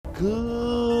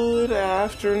Good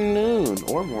afternoon,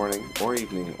 or morning, or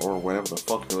evening, or whenever the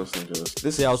fuck you're listening to this.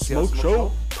 This is the Smoke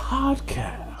Show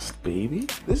podcast, baby.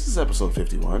 This is episode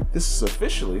 51. This is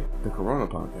officially the Corona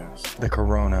podcast. The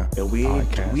Corona and we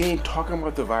ain't talking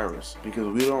about the virus because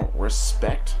we don't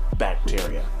respect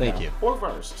bacteria. Thank you. Or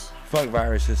viruses. Fuck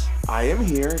viruses. I am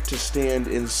here to stand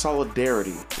in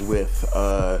solidarity with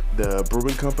the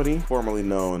brewing company formerly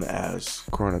known as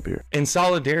Corona Beer. In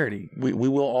solidarity, we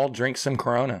will all drink some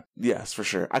Corona. Yes, for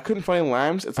sure. I couldn't find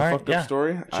limes. It's a fucked up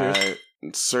story. Sure. I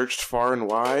searched far and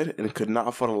wide and could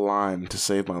not find a lime to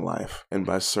save my life. And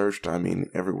by searched, I mean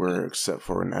everywhere except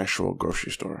for an actual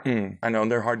grocery store. I know,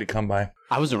 they're hard to come by.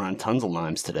 I was around tons of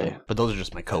limes today, but those are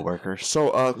just my coworkers.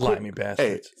 So, limey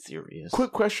bastards. Hey, serious.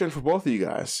 Quick question for both of you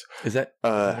guys. Is that?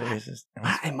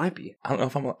 It might be. I don't know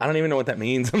if I don't even know what that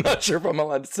means. I'm not sure if I'm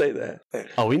allowed to say that.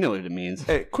 Oh, we know what it means.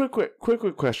 Hey, quick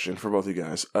question for both of you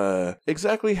guys.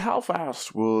 Exactly how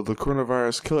fast will the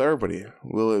coronavirus kill everybody?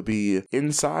 Will it be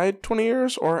inside 20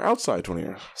 years or outside 20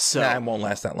 years? So it won't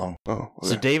last that long. Oh, okay.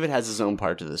 So David has his own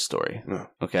part to this story. No.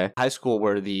 Okay. High school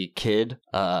where the kid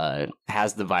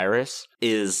has the virus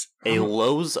is a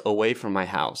Lowe's away from my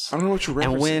house. I don't know what you're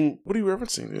referencing. And what are you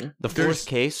referencing, dude? The fourth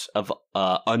case of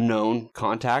unknown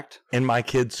contact in my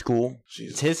kid's school.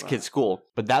 Jesus, it's his kid's school,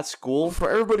 but that school.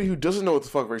 For everybody who doesn't know what the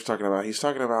fuck Rick's talking about, he's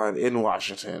talking about in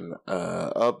Washington,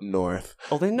 up north.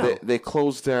 Oh, they know. They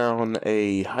closed down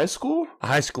a high school? A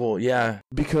high school, yeah.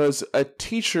 Because a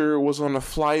teacher was on a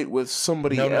flight with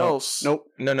somebody else. Nope.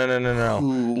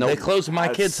 No. They closed my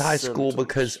kid's high school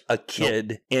because a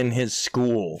kid in his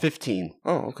school 15.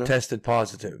 Oh, okay. tested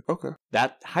positive. Okay.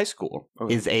 That high school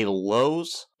is a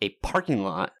Lowe's, a parking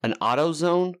lot, an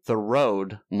AutoZone, the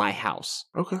road, my house.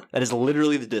 Okay. That is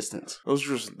literally the distance. Those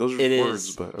are words,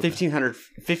 is but okay.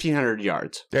 1,500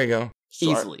 yards. There you go. So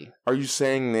easily. Are you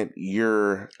saying that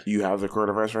you have the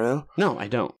coronavirus right now? No, I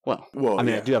don't. Well, I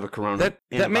mean, I do have a corona.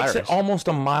 That makes it almost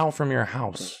a mile from your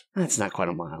house. That's not quite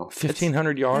a mile.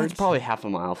 1,500 yards? It's probably half a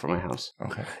mile from my house.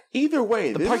 Okay. Either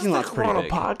way, the parking lot's pretty big.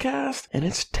 Podcast, and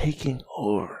it's taking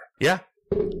over. Yeah.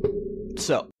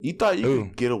 So you thought you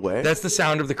could get away? That's the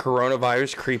sound of the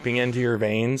coronavirus creeping into your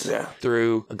veins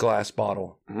through a glass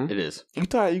bottle. Mm-hmm. It is. You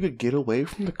thought you could get away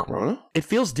from the corona? It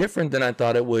feels different than I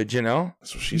thought it would, you know?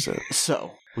 That's what she said.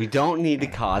 So we don't need to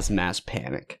cause mass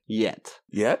panic yet.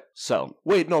 Yet? So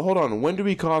wait, no, hold on. When do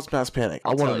we cause mass panic?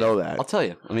 I want to know that. I'll tell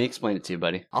you. Let me explain it to you,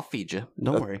 buddy. I'll feed you.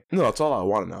 Don't worry. No, that's all I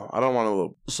want to know. I don't want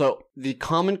to. So the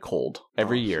common cold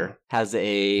every year has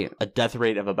a death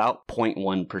rate of about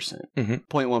 0.1%.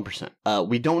 0.1%.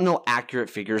 We don't know accurate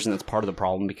figures, and that's part of the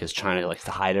problem because China likes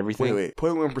to hide everything. Wait.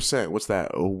 0.1%. What's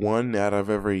that? 1 out of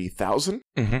every 1,000?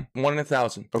 1 in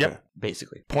 1,000. Okay. Yep.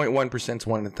 Basically. 0.1% is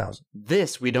 1 in 1,000.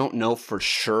 This we don't know for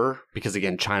sure because,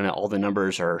 again, China, all the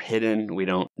numbers are hidden. We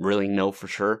don't really know for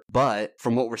sure. But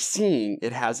from what we're seeing,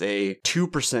 it has a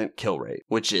 2% kill rate,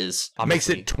 which is makes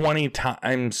it 20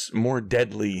 times more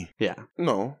deadly. Yeah.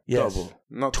 No. Yes. Double.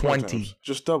 Not 20.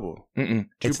 Just double.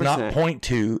 It's not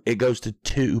 0.2. It goes to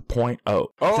 2.0. From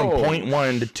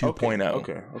 0.1 to 2.0.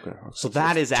 Okay. So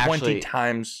that is actually 20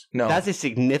 times. No. That's a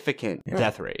significant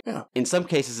death rate. Yeah. In some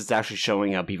cases, it's actually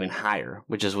showing up even higher,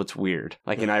 which is what's weird.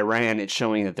 Like in Iran, it's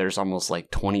showing that there's almost like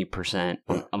 20%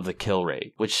 of the kill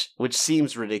rate, which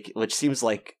seems ridiculous. Which seems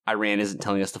like Iran isn't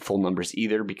telling us the full numbers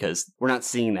either, because we're not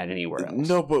seeing that anywhere else.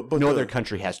 No, but no other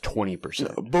country has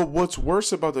 20%. But what's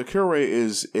worse about the kill rate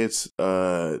is it's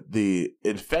the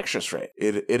infectious rate.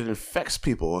 It infects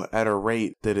people at a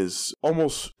rate that is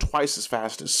almost twice as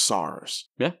fast as SARS.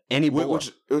 Yeah, and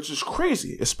Ebola. Which is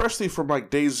crazy, especially from like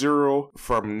day zero,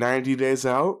 from 90 days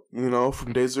out.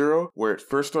 From day zero where it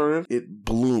first started, it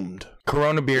bloomed.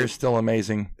 Corona beer is still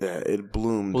amazing. Yeah, it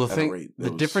bloomed. Well,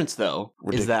 the difference though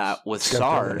ridiculous. is that with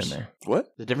SARS,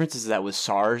 what? The difference is that with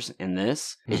SARS and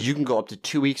this is you can go up to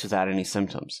 2 weeks without any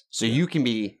symptoms. So you can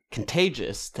be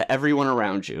contagious to everyone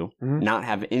around you, not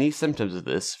have any symptoms of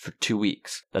this for 2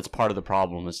 weeks. That's part of the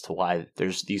problem as to why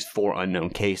there's these 4 unknown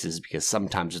cases, because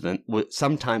sometime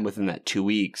within that 2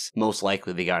 weeks, most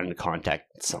likely they got into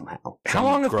contact somehow. How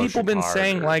long have people been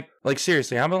saying, like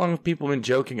seriously, how long have people been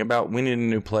joking about we need a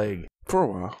new plague? For a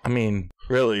while. I mean,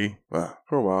 really?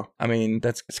 For a while. I mean,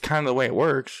 it's kind of the way it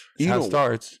works. It's how it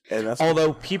starts.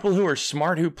 Although people who are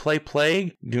smart who play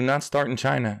plague do not start in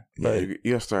China. Yeah,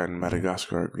 you start in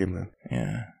Madagascar or Greenland.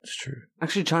 Yeah, it's true.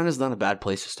 Actually, China's not a bad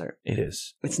place to start. It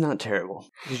is. It's not terrible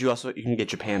because you can get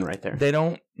Japan right there. They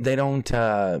don't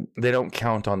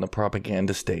count on the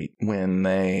propaganda state when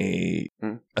they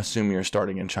assume you're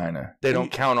starting in China. They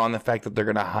don't count on the fact that they're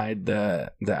going to hide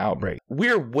the outbreak.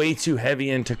 We're way too heavy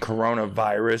into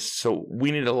coronavirus, so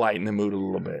we need to lighten the mood a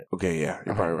little bit. Okay, yeah,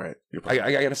 you're probably right.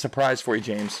 I got a surprise for you,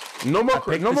 James. No more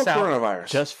coronavirus.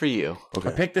 Just for you. Okay.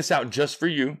 I picked this out just for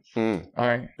you. All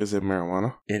right. Is it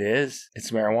marijuana? It is.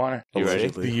 It's marijuana. You ready?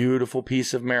 Beautiful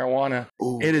piece of marijuana.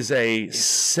 Ooh. It is a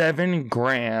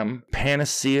 7-gram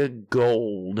Panacea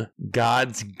Gold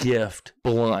God's Gift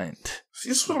blunt. See,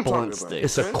 this is what I'm talking about. Stick.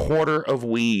 It's a quarter of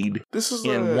weed This is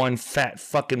in one fat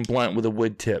fucking blunt with a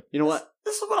wood tip. You know what?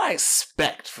 This is what I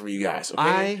expect from you guys.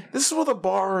 Okay? This is what the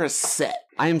bar is set.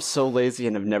 I am so lazy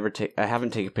and I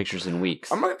haven't taken pictures in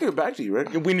weeks. I'm not gonna give it back to you, Rick.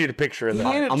 We need a picture of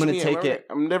that. I'm gonna take it.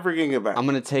 I'm never getting it back. I'm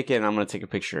gonna take it and I'm gonna take a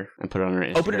picture and put it on our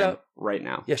Instagram. Open it up right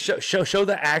now. Yeah, show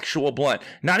the actual blunt.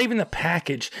 Not even the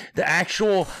package. The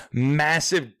actual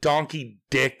massive donkey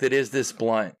dick that is this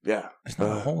blunt. Yeah. There's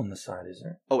not a hole in the side, is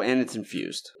there? Oh, and it's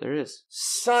infused. There is.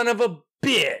 Son of a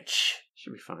bitch.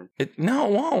 Should be fine. No,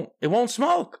 it won't. It won't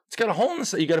smoke. It's got a hole in the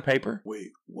side. You got a paper? Wait,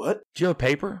 what? Do you have a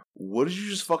paper? What did you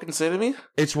just fucking say to me?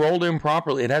 It's rolled in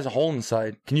properly. It has a hole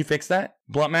inside. Can you fix that,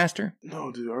 Blunt Master?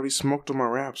 No, dude. I already smoked on my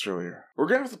wraps earlier. We're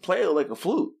gonna have to play it like a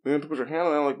flute. You're gonna have to put your hand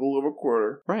on it like a little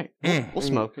quarter. Right. We'll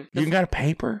smoke it. You got a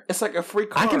paper? It's like a free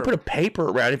card. I can put a paper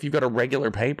around if you've got a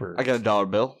regular paper. I got a $1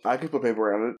 bill. I could put paper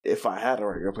around it if I had a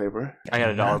regular paper. I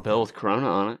got a $1 bill with Corona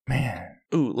on it. Man.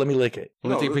 Ooh, let me lick it. I'm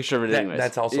gonna take a picture of it anyways.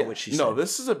 That's also what she said. No,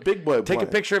 this is a big boy Take a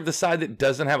picture of the side that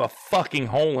doesn't have a fucking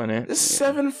hole in it. This is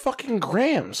 7 fucking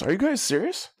grams. Are you guys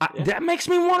serious? That makes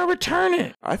me want to return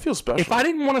it. I feel special. If I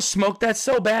didn't want to smoke that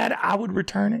so bad, I would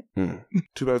return it.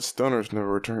 Too bad stoners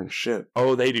never return shit.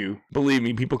 Oh, they do. Believe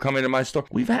me, people come into my store.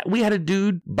 We had a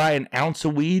dude buy an ounce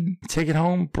of weed, take it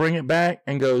home, bring it back,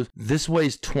 and goes, "This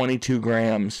weighs 22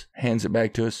 grams." Hands it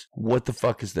back to us. What the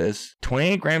fuck is this?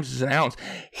 28 grams is an ounce.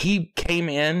 He came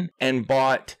in and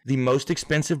bought the most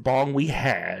expensive bong we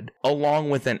had, along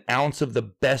with an ounce of the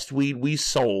best weed we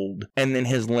sold, and then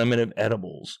his limit of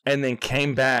edibles. And then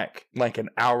came back like an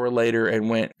hour later and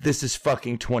went, "This is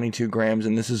fucking 22 grams,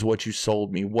 and this is what you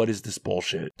sold me. What is this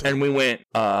bullshit?" And we went,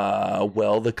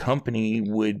 well, the company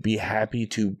would be happy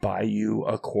to buy you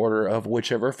a quarter of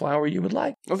whichever flower you would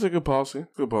like. That's a good policy.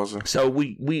 Good policy. So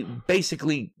we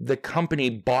basically, the company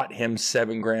bought him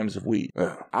 7 grams of weed.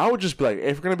 Yeah. I would just be like,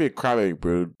 if you're going to be a crybaby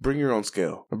brood, bring your own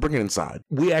scale and bring it inside.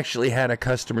 We actually had a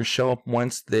customer show up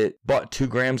once that bought 2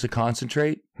 grams of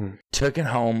concentrate, took it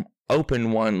home,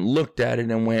 opened one, looked at it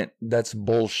and went, "That's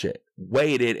bullshit."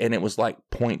 Weighed it and it was like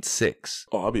 0.6.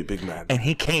 Oh, I'll be big mad. And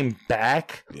he came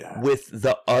back with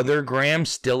the other gram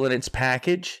still in its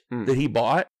package that he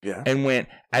bought and went,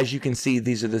 "As you can see,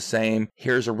 these are the same.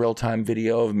 Here's a real-time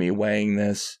video of me weighing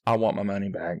this. I want my money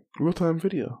back." Real-time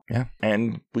video. Yeah.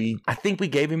 And I think we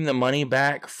gave him the money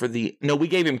back we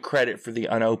gave him credit for the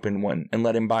unopened one and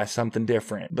let him buy something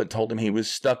different, but told him he was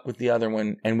stuck with the other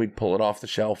one and we'd pull it off the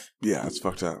shelf. Yeah, it's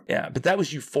fucked up. Yeah, but that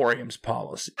was Euphorium's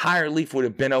policy. Higher Leaf would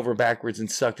have been over backwards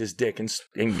and sucked his dick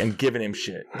and given him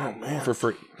shit. Oh, man. For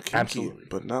free. Kinky, absolutely.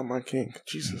 But not my kink.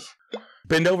 Jesus.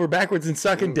 Bend over backwards and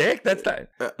sucking dick? That's not.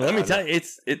 Let me tell you,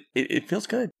 it feels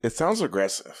good. It sounds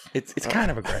aggressive. It's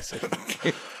kind of aggressive.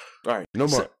 All right, no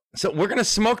more. So we're going to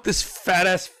smoke this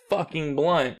fat-ass fucking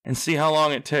blunt and see how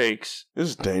long it takes. This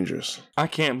is dangerous. I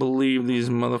can't believe these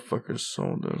motherfuckers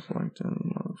sold us like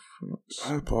that.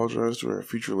 Motherfuckers. I apologize to our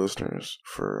future listeners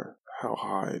for how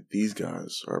high these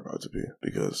guys are about to be,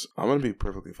 because I'm going to be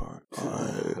perfectly fine.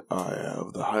 I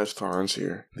have the highest tolerance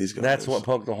here. These guys. That's what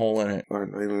poked the hole in it. Are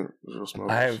not even real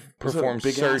smokers. I have performed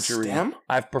surgery.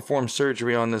 I've performed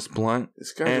surgery on this blunt.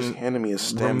 This guy just handed me a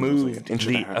stem. Removed like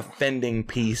the offending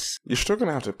piece. You're still going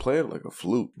to have to play it like a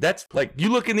flute. That's like,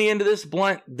 you look in the end of this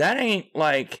blunt,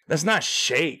 that's not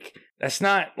shake. That's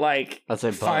not like that's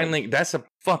a finally. That's a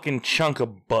fucking chunk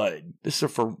of bud. This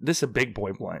is a big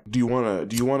boy blunt. Do you want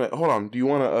to? Hold on. Do you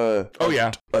want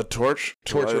to? A torch.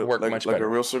 Torch would work much better. Like a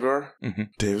real cigar. Mm-hmm.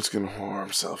 David's gonna whore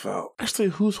himself out. Actually,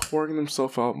 who's whoring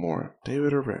himself out more,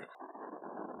 David or Rick?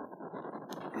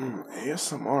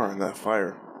 ASMR in that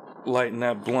fire. Lighting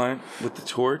that blunt with the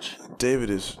torch.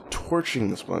 David is torching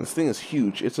this blunt. This thing is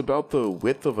huge. It's about the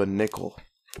width of a nickel.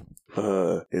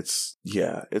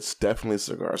 It's definitely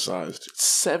cigar sized.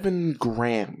 7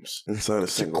 grams inside a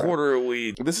It's a single. quarter of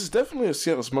weed. This is definitely a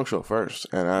Seattle Smoke Show first,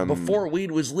 and Before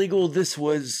weed was legal, this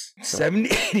was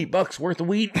 $70-$80 worth of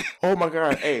weed. Oh my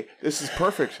god! Hey, this is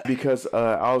perfect because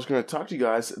I was going to talk to you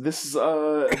guys. This is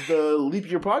the Leap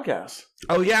Year podcast.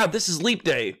 Oh yeah, this is Leap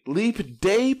Day. Leap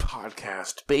Day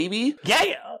podcast, baby.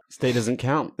 Yeah. This day doesn't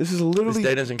count. This is This literally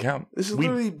day doesn't count. this is We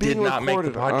literally did being not make the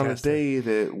recorded on a podcast. day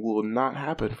that will not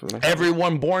happen for the next.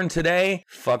 Everyone born today,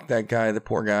 fuck that guy, the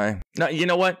poor guy. No, you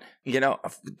know what?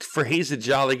 For he's a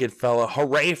jolly good fella.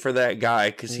 Hooray for that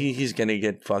guy, because he's gonna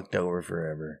get fucked over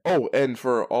forever. Oh, and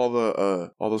for all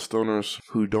the stoners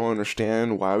who don't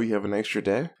understand why we have an extra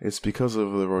day, it's because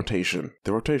of the rotation.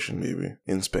 The rotation, maybe,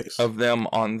 in space. Of them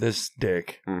on this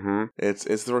dick. Mm-hmm.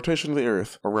 It's the rotation of the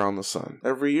Earth around the sun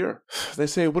every year. They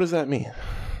say, what does that mean?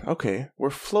 Okay,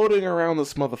 we're floating around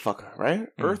this motherfucker, right?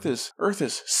 Earth is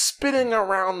spinning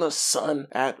around the sun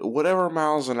at whatever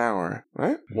miles an hour,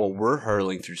 right? Well, we're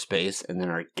hurling through space, and then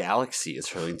our galaxy is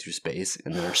hurling through space,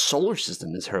 and then our solar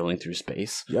system is hurling through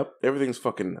space. Yep. Everything's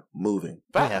fucking moving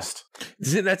fast.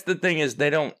 See, that's the thing is they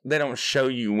don't show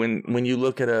you when you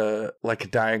look at a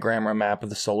diagram or a map of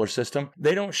the solar system,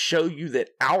 they don't show you that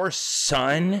our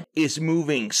sun is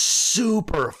moving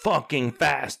super fucking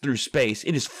fast through space.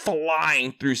 It is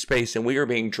flying through space and we are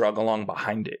being dragged along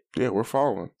behind it. Yeah, we're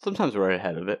following. Sometimes we're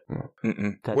ahead of it.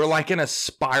 We're like in a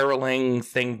spiraling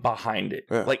thing behind it.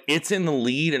 Yeah. Like it's in the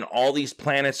lead and all these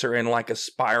planets are in like a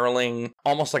spiraling,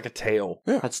 almost like a tail.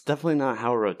 Yeah. That's definitely not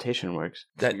how rotation works.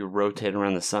 That you rotate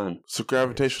around the sun. It's a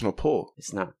gravitational pull.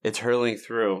 It's not. It's hurling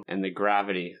through, and the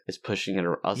gravity is pushing it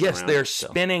us Yes, around. they're still.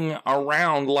 spinning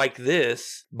around like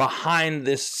this behind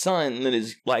this sun that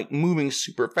is like moving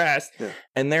super fast,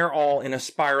 and they're all in a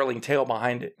spiraling tail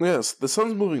behind it. Yes, the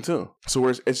sun's moving too. So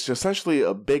it's essentially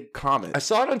a big comet. I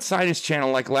saw it on Science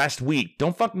Channel like last week.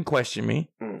 Don't fucking question me.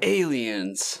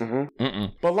 Aliens.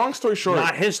 But long story short,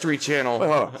 Not History Channel. Wait,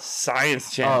 hold on.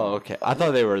 Science Channel. Oh, okay. I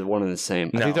thought they were one and the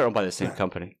same. I No. think they're owned by the same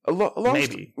company.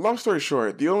 Maybe. Long story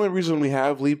short, the only reason we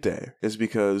have Leap Day is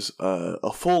because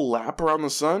a full lap around the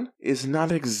sun is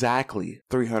not exactly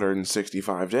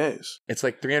 365 days. It's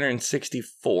like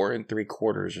 364 3/4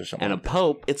 or something. And a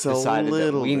pope It's a decided that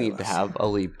little we bit need to less. have a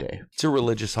leap day. It's a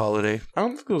religious holiday. I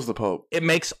don't think it was the Pope. It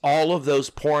makes all of those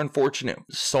poor unfortunate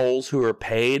souls who are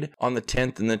paid on the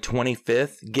 10th and the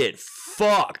 25th get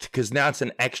fucked because now it's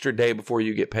an extra day before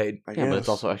you get paid. I Yeah, but guess. it's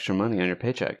also extra money on your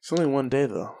paycheck. It's only one day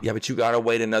though. Yeah, but you gotta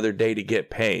wait another day to get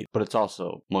paid. But it's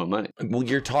also more money. Well,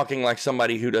 you're talking like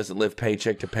somebody who doesn't live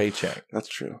paycheck to paycheck. That's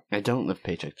true. I don't live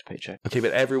paycheck to paycheck. Okay,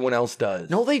 but everyone else does.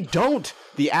 No, they don't.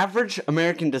 The average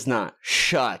American does not.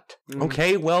 Shut.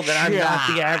 Okay, well, then I'm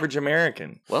not the average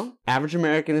American. Well, average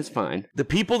American is fine. The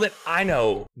people that I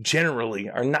know generally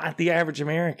are not the average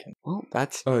American. Well,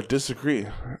 that's... Disagree.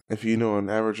 If you know an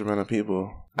average amount of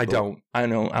people. I don't. I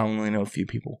only know a few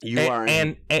people. You are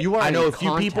and you are I know in a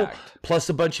few people contact. plus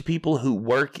a bunch of people who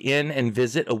work in and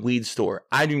visit a weed store.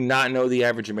 I do not know the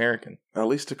average American. At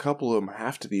least a couple of them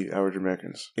have to be average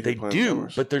Americans. if They you're playing do,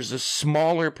 numbers. but there's a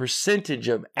smaller percentage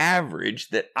of average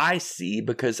that I see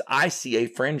because I see a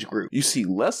fringe group. you see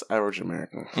less average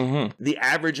Americans. The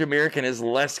average American is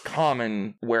less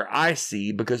common where I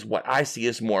see because what I see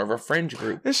is more of a fringe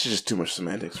group. This is just too much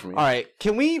semantics for me. All right,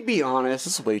 can we be honest?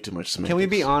 This is way too much semantics. Can we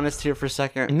be honest here for a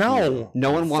second? No.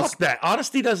 No one wants... Fuck that.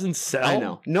 Honesty doesn't sell. I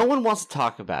know. No one wants to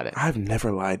talk about it. I've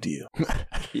never lied to you.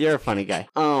 You're a funny guy.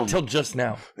 Until just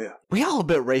now. We all a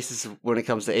bit racist when it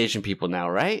comes to Asian people now,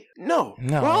 right? No.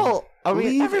 No. Well, I mean,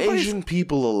 Leave everybody's Asian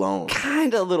people alone.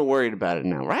 kind of a little worried about it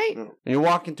now, right? No. And you're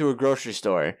walking through a grocery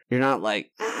store, you're not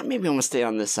like, maybe I'm gonna stay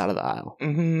on this side of the aisle.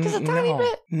 Just a tiny no.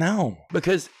 bit? No.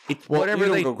 Because it's Well, whatever you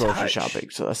don't they go grocery touch. shopping,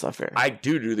 so that's not fair. I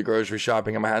do the grocery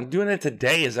shopping in my house. I'm doing it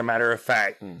today, as a matter of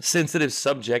fact. Sensitive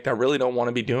subject. I really don't want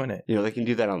to be doing it. You know, they can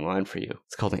do that online for you.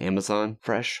 It's called Amazon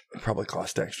Fresh. It probably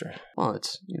cost extra. Well,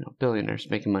 it's, billionaires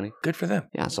making money. Good for them.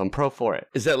 Yeah, so I'm pro for it.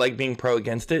 Is that like being pro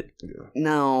against it?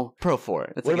 No, pro for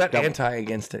it. It's What like a about double- anti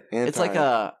against it? It's like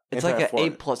a anti-for A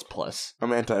it. plus.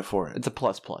 I'm anti for it. It's a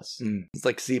plus plus. It's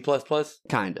like C++?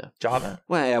 Kinda. Java?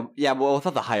 Well, yeah, well,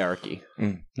 without the hierarchy.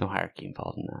 Mm. No hierarchy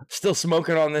involved in that. Still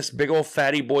smoking on this big old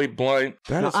fatty boy blunt.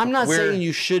 That No, is- I'm not we're saying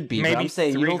you should be, but maybe I'm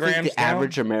saying you 3 don't think grams the down?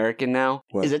 average American now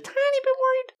What? is a tiny bit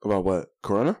worried? About what?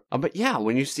 Corona? But yeah,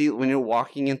 when you're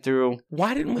walking in through,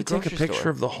 Why didn't we The take a grocery picture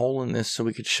store. of the hole in this so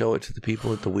we could show it to the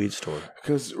people at the weed store?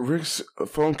 Because Rick's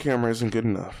phone camera isn't good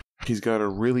enough. He's got a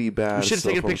really bad. You should have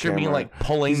taken a picture of me like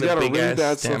pulling He's the got a big really ass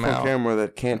bad cell stem phone out. camera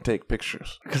that can't take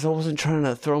pictures. Because I wasn't trying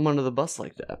to throw him under the bus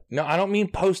like that. No, I don't mean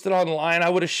post it online. I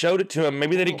would have showed it to him.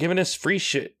 Maybe they'd have given us free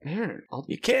shit. Here,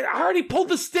 You can't. I already pulled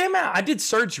the stem out. I did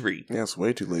surgery. Yeah, it's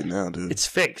way too late now, dude. It's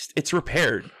fixed. It's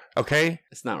repaired. Okay.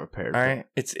 it's not repaired. All right.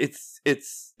 It's.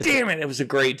 Damn it! It was a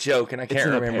great joke, and I can't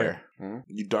remember it.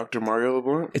 You Dr. Mario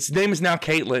LeBlanc? Its name is now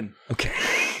Caitlin. Okay.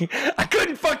 I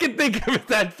couldn't fucking think of it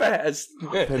that fast.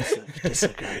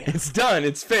 It's done.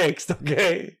 It's fixed.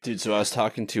 Okay. Dude, so I was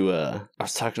talking to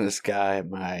this guy at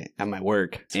my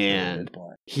work, and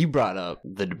he brought up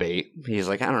the debate. He's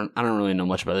like, I don't really know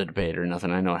much about the debate or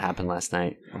nothing. I know what happened last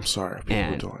night. I'm sorry,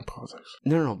 people don't like politics.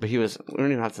 No, but we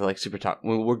don't even have to like super talk.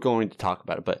 We're going to talk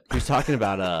about it, but he was talking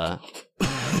about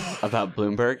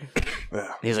Bloomberg.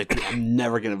 Yeah, He's like, dude, I'm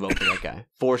never gonna vote for that guy.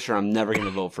 For sure, I'm never gonna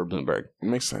vote for Bloomberg. it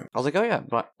makes sense. I was like, oh yeah,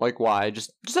 but like why?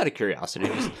 Just out of curiosity.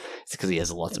 It's because he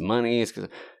has lots of money. It's because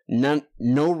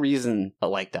no reason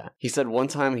like that. He said one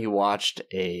time he watched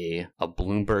a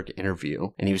Bloomberg interview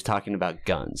and he was talking about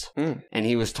guns. And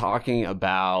he was talking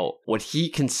about what he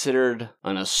considered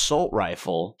an assault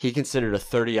rifle. He considered a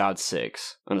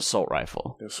 30-06 an assault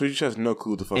rifle. Yeah, so he just has no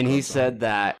clue the fuck. And he said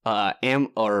that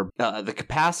the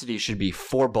capacity should be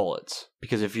 4 bullets.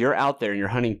 Because if you're out there and you're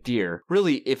hunting deer,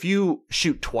 really, if you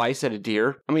shoot twice at a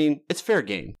deer, I mean, it's fair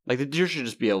game. Like, the deer should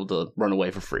just be able to run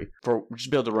away for free. Just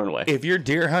be able to run away. If you're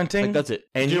deer hunting, Like, that's it.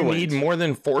 and Deer you wins. need more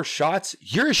than 4 shots,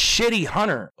 you're a shitty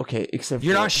hunter. Okay, except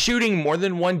You're not shooting more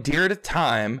than 1 deer at a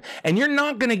time, and you're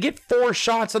not going to get 4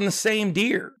 shots on the same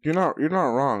deer. You're not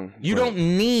wrong. You but don't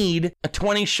need a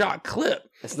 20-shot clip.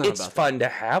 It's not It's about fun to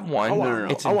have one. No.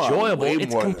 It's I want enjoyable. way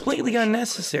It's more than completely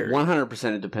unnecessary.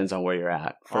 100% it depends on where you're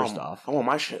at, first off. I want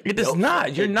my shit. It does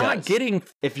not. You're It not does. getting.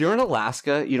 If you're in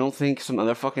Alaska, you don't think some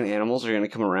other fucking animals are going to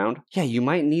come around? Yeah, you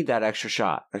might need that extra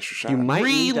shot. Extra shot. You might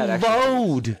need that extra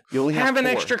Reload. You only Have an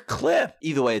 4. extra clip.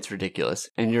 Either way, it's ridiculous.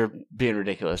 And you're being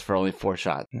ridiculous for only 4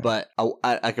 shots. But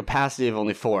a capacity of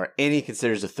only 4, and he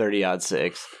considers a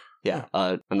 30-06. Yeah,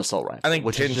 an assault rifle. I think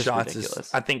which 10 is just shots ridiculous.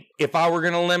 is. I think if I were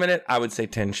going to limit it, I would say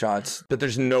 10 shots. But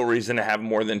there's no reason to have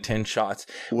more than 10 shots.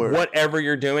 Word. Whatever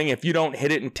you're doing, if you don't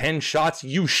hit it in 10 shots,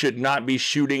 you should not be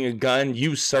shooting a gun.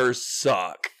 You, sir,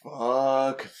 suck.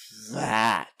 Fuck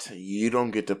that. You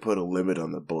don't get to put a limit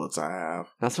on the bullets I have.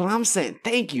 That's what I'm saying.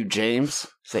 Thank you, James.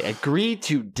 Say agree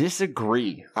to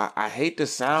disagree. I hate to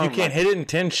sound. You can't hit it in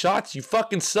 10 shots. You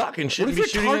fucking suck and What shouldn't if be you're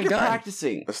shooting a target gun.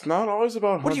 practicing? It's not always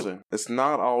about What do you- hunting. It's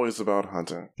not always about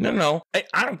hunting. No.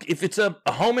 I don't. If it's a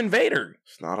home invader,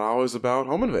 It's not always about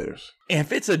home invaders.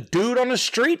 if it's a dude on the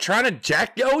street trying to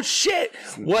jack your shit,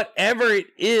 whatever it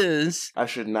is, I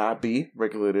should not be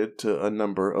regulated to a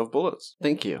number of bullets.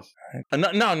 Thank you.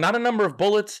 no, not a number of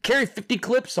bullets. Carry 50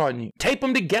 clips on you. Tape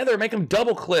them together. Make them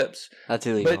double clips. That's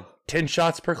illegal. But 10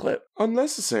 shots per clip.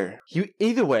 Unnecessary.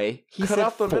 Either way, he Cut said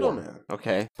out the 4. middleman.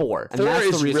 Okay, 4. And 4 that's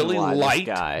is the reason really why light,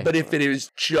 this guy. but if it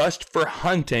is just for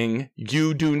hunting,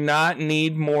 you do not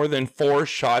need more than 4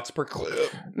 shots per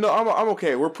clip. No, I'm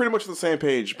okay. We're pretty much on the same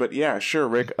page. But yeah, sure,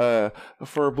 Rick.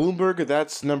 For Bloomberg,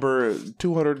 that's number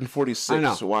 246. I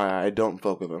know. Why I don't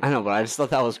fuck with him. I know, but I just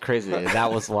thought that was crazy.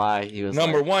 That was why he was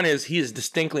Number like, 1 is he is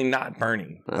distinctly not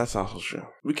Bernie. That's also true.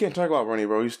 We can't talk about Bernie,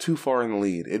 bro. He's too far in the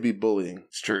lead. It'd be bullying.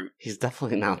 It's true. he's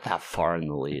definitely not that far in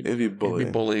the lead. It'd be He'd bullying.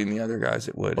 be bullying the other guys.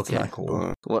 It would. It's Okay. not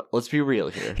cool. Let's be real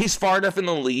here. He's far enough in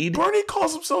the lead. Bernie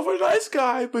calls himself a nice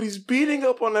guy, but he's beating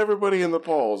up on everybody in the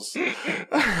polls.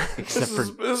 Except for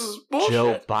this is bullshit.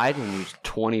 Joe Biden, who's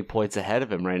 20 points ahead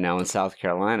of him right now in South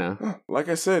Carolina. Like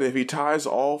I said, if he ties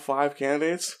all 5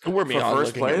 candidates We're beyond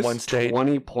first looking at place, one state.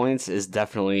 20 points is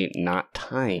definitely not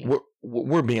tying.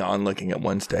 We're beyond looking at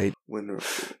one state.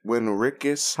 when Rick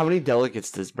gets How many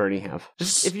delegates does Bernie have?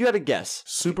 Just if you had a guess.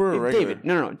 super regular, David,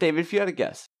 no, David, if you had a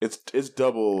guess. it's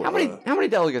double. How many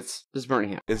delegates does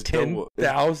Bernie have? It's double. It's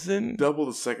 10,000? double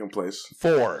the second place.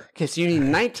 4. Okay, so you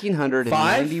need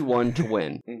 1,991 to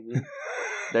win.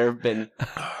 There have been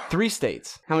 3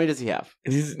 states. How many does he have?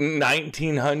 Is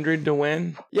 1,900 to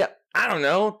win? Yeah, I don't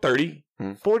know. 30.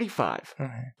 45.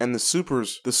 And the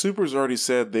supers already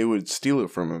said they would steal it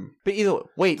from him. But either way,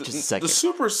 wait just a second. The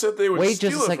supers said they would Wait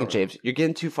steal just a it second, from him. James. You're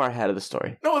getting too far ahead of the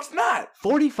story. No, it's not.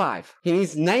 45. He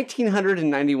needs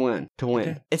 1,991 to win.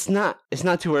 Okay. It's not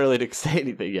too early to say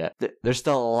anything yet. There's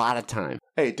still a lot of time.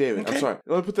 Hey, David, I'm sorry.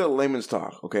 Let me put that in layman's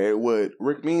talk, okay? What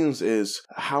Rick means is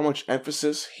how much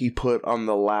emphasis he put on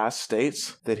the last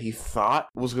states that he thought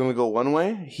was going to go one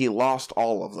way. He lost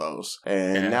all of those.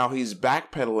 And now he's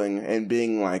backpedaling and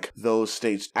being like, those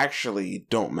states actually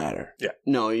don't matter. Yeah.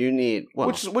 No, you need... Well,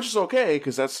 Which is okay,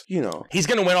 because that's, He's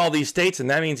going to win all these states, and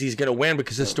that means he's going to win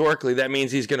because historically that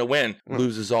means he's going to win.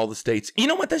 loses all the states. You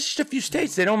know what? That's just a few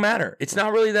states. They don't matter. It's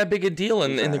not really that big a deal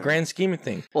in the grand scheme of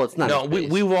things. Well, it's not. No,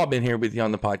 we've all been here with you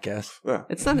on the podcast. Yeah.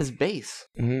 It's not his base.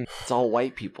 It's all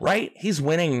white people. Right? He's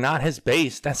winning, not his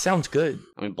base. That sounds good.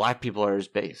 I mean, black people are his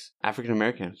base. African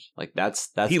Americans. Like, that's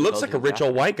He looks like a rich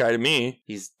old white guy to me.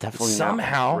 He's definitely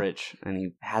Somehow not rich, and he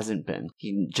hasn't been.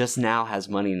 He just now has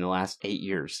money in the last 8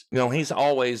 years. You know, he's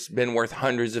always been worth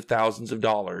hundreds of thousands of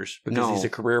dollars because he's a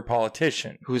career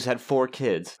politician. Who's had 4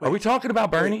 kids. Are we talking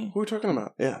about Bernie? Who are we talking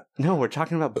about? Yeah. No, we're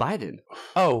talking about Biden.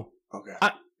 Oh. Okay.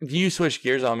 You switched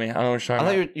gears on me. I don't know what you're I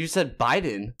talking thought about. you said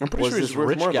Biden I'm pretty was sure he's this worth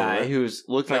rich more than guy that. who's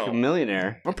looked like a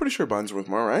millionaire. I'm pretty sure Biden's worth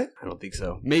more, right? I don't think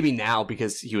so. Maybe now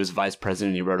because he was vice president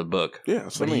and he wrote a book. Yeah.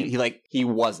 So But he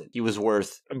wasn't. He was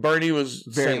worth Bernie was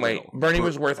Very same way. little. Bernie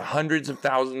was worth hundreds of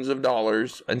thousands of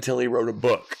dollars until he wrote a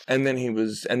book, and then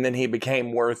he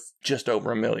became worth just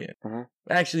over $1 million. Mhm.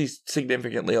 Actually,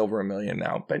 significantly over $1 million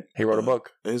now. But he wrote a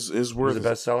book. His He worth was a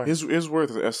bestseller. his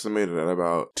worth is estimated at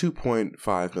about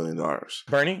 $2.5 million.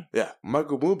 Bernie. Yeah.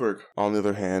 Michael Bloomberg, on the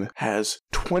other hand, has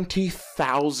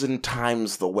 20,000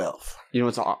 times the wealth. You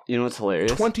know what's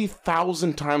hilarious?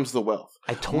 20,000 times the wealth.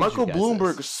 I told Michael you guys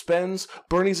Bloomberg this. spends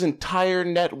Bernie's entire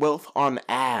net wealth on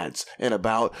ads in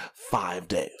about 5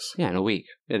 days. Yeah, in a week.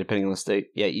 Yeah, depending on the state.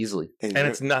 Yeah, easily. And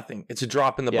it's nothing. It's a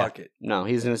drop in the Yeah. bucket. No,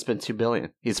 he's going to spend $2 billion.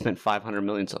 He's spent $500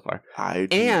 million so far. I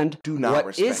And do not what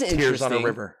respect is it. Tears on a interesting-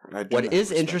 river. I do What not is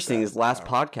respect interesting that. is last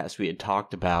podcast we had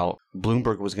talked about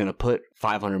Bloomberg was going to put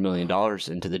 $500 million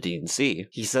into the DNC.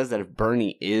 He says that if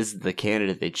Bernie is the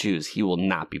candidate they choose, he will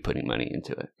not be putting money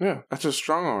into it. Yeah, that's a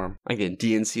strong arm. Again,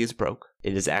 DNC is broke.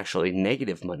 It is actually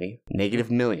negative money, negative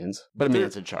millions. But I mean, They're-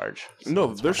 it's a charge. So No,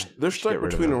 that's they're why. they're Just stuck get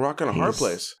rid of between a him. rock and a hard He's-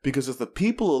 place. Because if the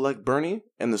people elect Bernie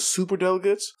and the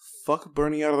superdelegates fuck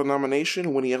Bernie out of the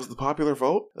nomination when he has the popular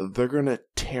vote, they're gonna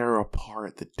tear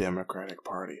apart the Democratic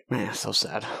Party. Man, so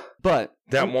sad. But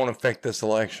That won't affect this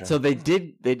election. so they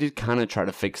did kind of try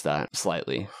to fix that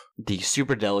slightly. The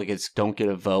superdelegates don't get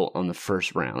a vote on the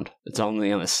first round. It's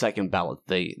only on the second ballot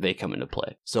they come into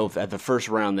play. So if at the first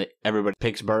round that everybody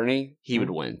picks Bernie, he would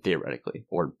win theoretically,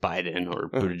 or Biden, or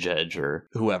Buttigieg, or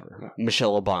whoever,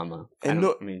 Michelle Obama. And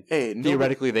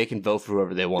Theoretically, they can vote for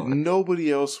whoever they want.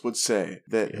 Nobody else would say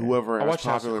that whoever I has watched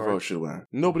House of popular Cards. vote should win.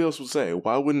 Nobody else would say.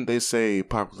 Why wouldn't they say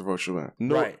popular vote should win?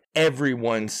 No, Right.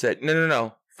 Everyone said,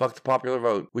 no. Fuck the popular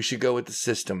vote. We should go with the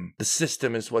system. The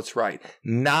system is what's right.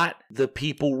 Not the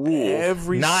people rule.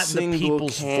 Every not single the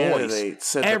people's candidate voice.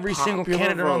 said the Every single popular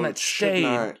candidate on vote that should stage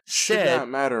not said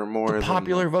matter more the than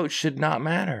popular vote should not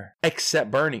matter. Except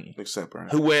Bernie, except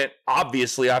Bernie. who went,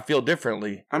 obviously, I feel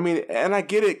differently. I mean, and I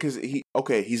get it because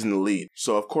he's in the lead.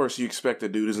 So of course you expect the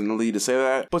dude who's in the lead to say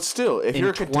that. But still, if In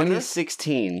you're a contender,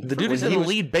 2016, The dude when is in he the was-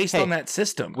 lead based Hey, on that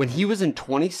system. When he was in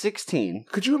 2016,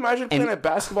 could you imagine playing a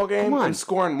basketball game Come on. and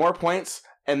scoring more points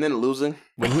and then losing?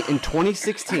 in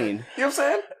 2016, You know what I'm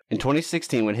saying? in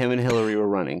 2016, when him and Hillary were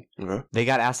running, Okay. they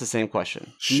got asked the same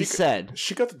question. She He said,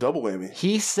 She got the double whammy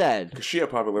he said because she had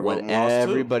popular vote what and lost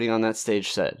too. everybody on that stage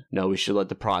said. No, we should let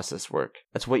the process work.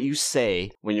 That's what you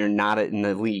say when you're not in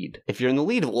the lead. If you're in the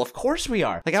lead, well, of course we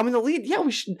are. Like, I'm in the lead. Yeah,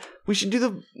 we should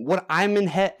do what I'm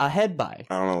ahead by.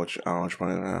 I don't know what you're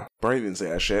playing now. Bernie didn't say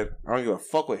that shit. I don't give a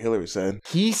fuck what Hillary said.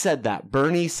 He said that.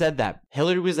 Bernie said that.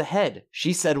 Hillary was ahead.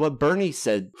 She said what Bernie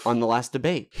said on the last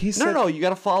debate. No, you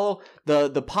got to follow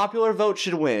the popular vote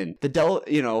should win.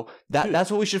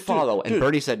 That's what we should follow. And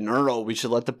Bernie said, no, we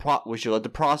should let the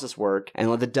process work and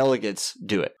let the delegates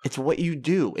do it. It's what you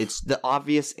do. It's the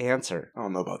obvious answer. I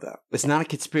don't know about that. It's not a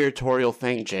conspiratorial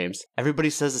thing, James. Everybody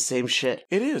says the same shit.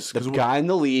 It is. The 'cause guy in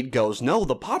the lead goes, no,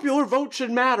 the popular vote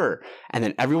should matter. And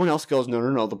then everyone else goes,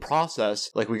 no, the process.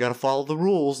 Like, we got to follow the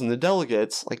rules and the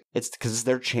delegates. Like, it's because it's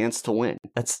their chance to win.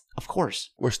 That's, of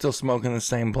course. We're still smoking the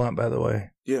same blunt, by the way.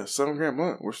 Yeah, 7 gram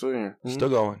blunt. We're still here. Still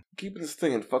going. Keeping this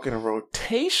thing in fucking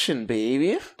rotation,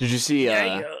 baby. Did you see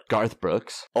Garth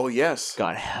Brooks Oh, yes.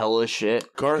 got hella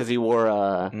shit Garth- because he wore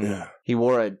Yeah. he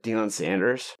wore a Deion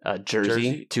Sanders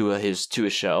jersey to his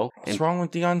show. What's wrong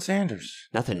with Deion Sanders?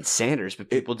 Nothing Sanders, but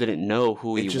people didn't know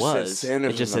who it he just said was.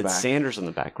 Sanders It just on the said back. Sanders on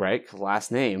the back, right? 'Cause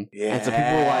last name. Yeah. And so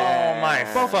people were like, Oh my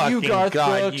Fuck fucking you, Garth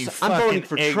god, Brooks. you I'm voting fucking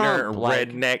for ignorant Trump, like-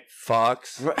 redneck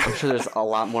fucks. I'm sure there's a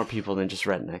lot more people than just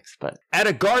rednecks, but At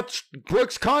a Garth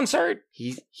Brooks concert?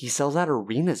 He sells out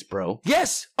arenas, bro.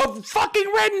 Yes, of fucking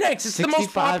rednecks. It's the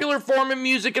most popular form of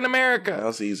music in America.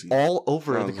 That's easy. All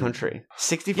over the country.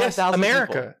 65,000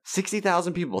 America. people.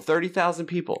 60,000 people. 30,000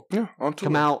 people. Yeah, on tour.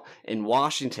 Come out in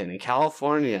Washington, in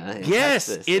California, in Yes,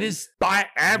 Texas, it is by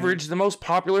average the most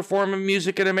popular form of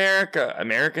music in America.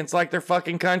 Americans like their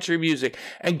fucking country music.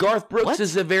 And Garth Brooks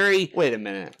is a very... Wait a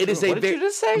minute. It is what did you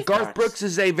just say? Garth Brooks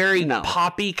is a very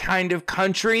poppy kind of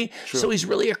country. True. So he's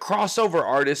really a crossover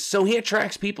artist. So he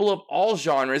attracts people of all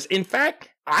genres. In fact,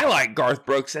 I like Garth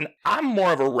Brooks, and I'm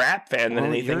more of a rap fan than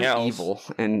anything else. Evil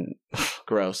and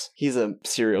gross. He's a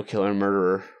serial killer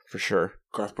murderer for sure.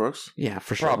 Garth Brooks? Yeah,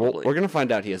 for sure. Probably. We're gonna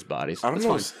find out he has bodies. I don't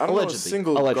know a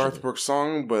single Garth Brooks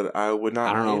song, but I would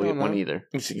not. I don't know one either.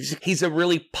 He's a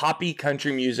really poppy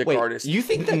country music artist. You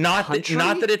think that not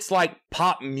that it's like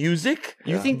pop music?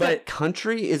 You think that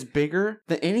country is bigger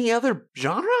than any other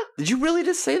genre? Did you really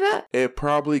just say that? It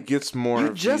probably gets more.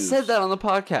 You just said that on the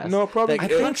podcast. No, probably. I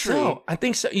think so. I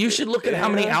think so. You should look at how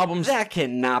many albums. That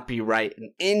cannot be right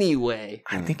in any way.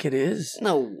 I think it is.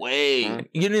 No way.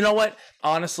 You know what?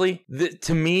 Honestly,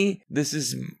 to me, this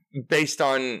is based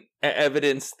on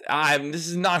evidence. This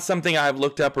is not something I've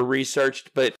looked up or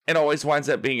researched, but it always winds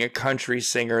up being a country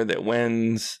singer that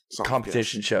wins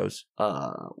competition shows.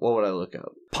 What would I look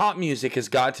up? Pop music has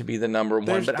got to be the number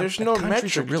one, but there's no country's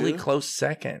metric, a really dude. close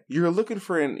second. You're looking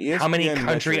for an ESPN How many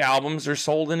country metric. albums are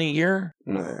sold in a year?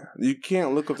 No, you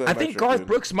can't look up that. I think Garth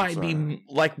Brooks might be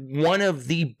like one of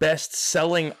the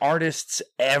best-selling artists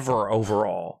ever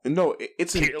overall. No,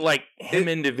 it's like him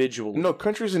individually. No,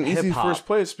 country's an easy Hip-hop. first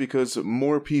place because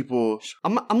more people.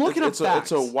 I'm looking up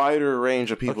facts. It's a wider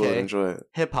range of people that enjoy it.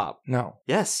 Hip hop. No.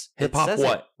 Yes. Hip hop.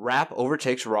 What? Rap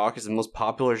overtakes rock as the most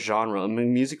popular genre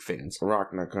among music fans. Rock,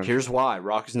 not country. Here's why: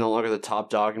 rock is no longer the top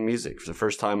dog in music. For the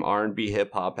first time, R&B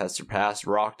hip hop has surpassed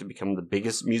rock to become the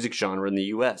biggest music genre in the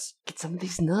U.S. Get some of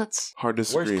these nuts. Hard to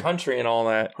disagree. Where's country and all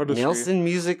that? Hard to disagree. Nielsen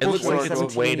Music. It looks like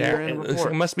it's way down. It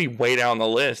It must be way down the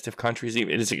list. If country's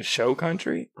even, is it show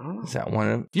country? I don't know. Is that one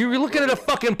of? You're looking at a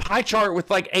fucking pie chart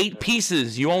with like 8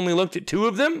 pieces. You only looked at 2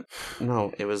 of them.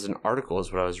 No, it was an article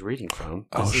is what I was reading from.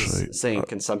 This is saying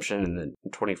consumption in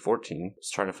 2014. I was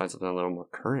trying to find something a little more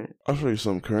current. I'll show you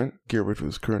something current. Get rid of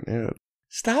this current ad.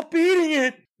 Stop beating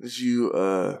it. Did you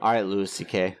All right, Louis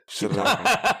C.K. Shut up.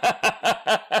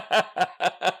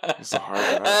 It's a hard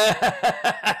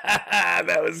ad.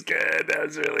 That was good. That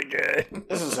was really good.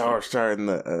 This is how we're starting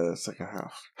the second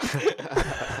half.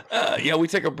 Yeah, we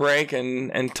took a break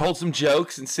and told some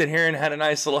jokes and sit here and had a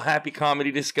nice little happy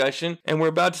comedy discussion. And we're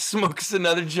about to smoke us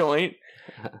another joint.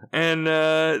 And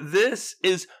this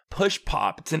is Push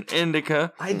Pop. It's an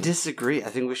indica. I disagree. I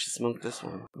think we should smoke this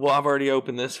one. Well, I've already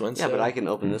opened this one. Yeah, so but I can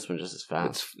open this one just as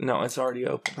fast. it's already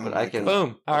open. But I can.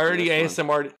 Boom. I already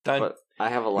ASMR done. But I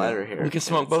have a lighter here. We can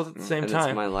smoke both at the same and time.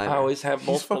 It's my lighter. I always have He's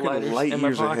multiple fucking lighters light in my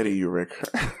years pocket. ahead of you, Rick.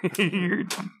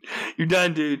 You're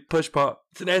done, dude. Push Pop.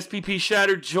 It's an SPP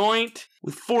shattered joint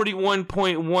with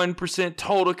 41.1%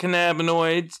 total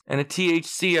cannabinoids and a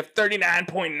THC of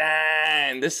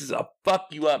 39.9. This is a fuck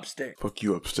you up stick. Fuck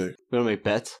you up, stick. We don't make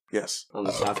bets Yes. on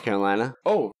the South Carolina.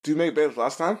 Oh, did you make bets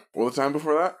last time? Or the time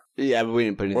before that? Yeah, but we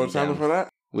didn't put anything Or the time down. before that?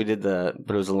 We did but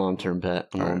it was a long-term bet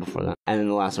on the one before that. And then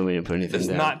the last one, we didn't put anything Does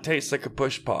down. not taste like a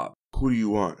Push Pop. Who do you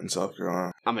want in South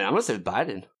Carolina? I mean, I'm going to say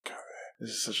Biden. This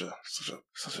is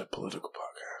such a political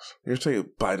podcast. You're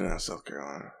taking Biden out of South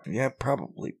Carolina. Yeah,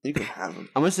 probably. You can have him.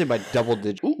 I'm going to say by double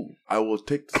digit. Ooh, I will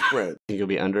take the spread. Think it'll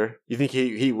be under? You think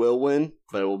he will win,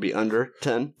 but it will be under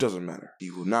 10? Doesn't matter.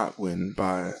 He will not win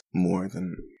by more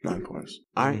than 9 points.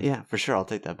 All right, yeah, for sure. I'll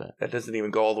take that bet. That doesn't even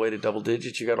go all the way to double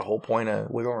digits. You got a whole point of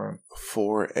wiggle room.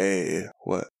 For a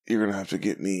what? You're gonna have to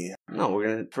get me. No, we're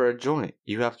going to, for a joint,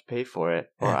 you have to pay for it,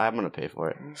 or I'm going to pay for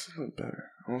it. I want something better.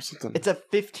 I want something. It's a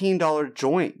 $15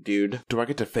 joint, dude. Do I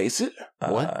get to face it?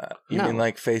 What? You No. mean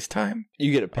like FaceTime?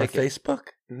 You get to Or pick it. Facebook?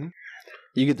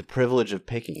 You get the privilege of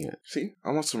picking it. See,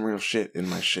 I want some real shit in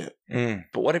my shit.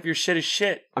 But what if your shit is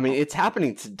shit? I mean, it's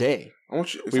happening today. I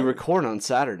want you. We record on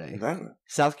Saturday. Exactly.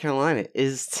 South Carolina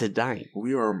is today.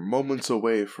 We are moments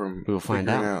away from We will find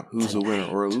figuring out who's a winner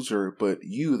tonight. or a loser, but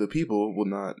you, the people, will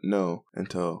not know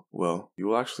until, well, you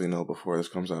will actually know before this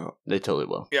comes out. They totally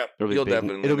will. Yep. It'll You'll be big,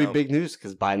 definitely it'll be know. big news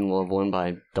because Biden will have won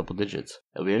by double digits.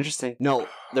 It'll be interesting. No,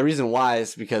 the reason why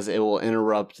is because it will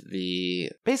interrupt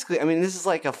the. Basically, I mean, this is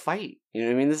like a fight. You know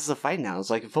what I mean? This is a fight now. It's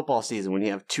like a football season when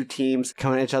you have two teams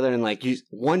coming at each other and like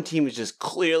one team is just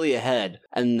clearly ahead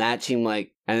and that team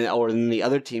or then the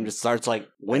other team just starts like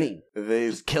winning, They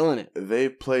just killing it. they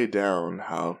play down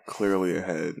how clearly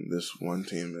ahead this one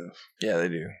team is. Yeah, they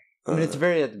do. I mean, it's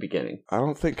very at the beginning. I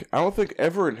don't think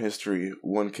ever in history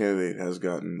one candidate has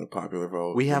gotten the popular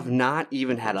vote. We have not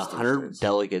even had 100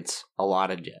 delegates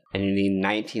allotted yet, and you need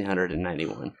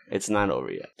 1,991. It's not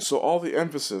over yet. So all the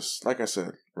emphasis, like I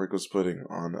said, Rick was putting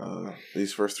on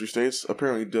these first 3 states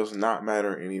apparently does not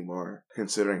matter anymore,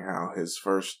 considering how his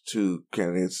first 2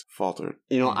 candidates faltered.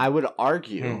 You know, I would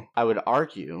argue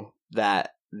that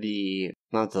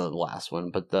not the last one,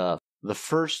 but the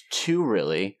first 2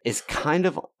 really is kind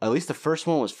of, at least the first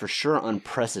one was for sure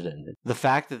unprecedented. The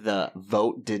fact that the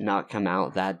vote did not come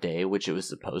out that day, which it was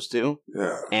supposed to,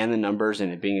 and the numbers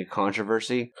and it being a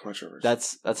controversy.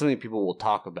 That's something people will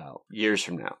talk about years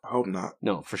from now. I hope not.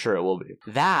 No, for sure it will be.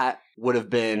 That would have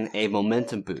been a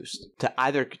momentum boost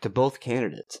to both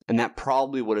candidates, and that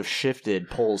probably would have shifted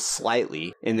polls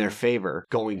slightly in their favor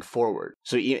going forward.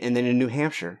 So, and then in New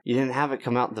Hampshire, you didn't have it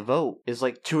come out. The vote is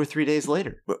like 2 or 3 days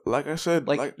later. But like I said,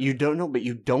 you don't know, but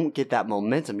you don't get that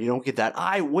momentum. You don't get that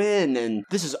I win and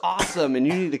this is awesome and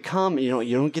you need to come. You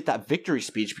don't get that victory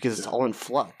speech because it's all in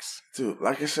flux. Dude,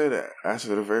 like I said,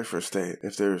 after the very first state,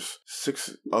 if there's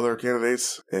 6 other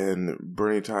candidates and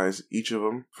Bernie ties each of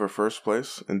them for first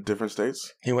place in different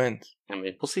states, he wins. I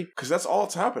mean, we'll see. Because that's all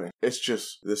that's happening. It's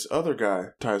just this other guy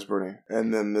ties Bernie,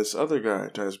 and then this other guy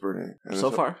ties Bernie. And so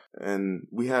far. And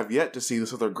we have yet to see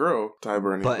this other girl tie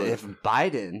Bernie. But if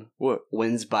Biden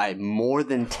wins by more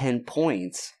than 10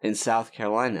 points in South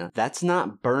Carolina, that's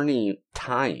not Bernie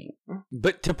tying.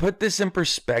 But to put this in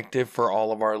perspective for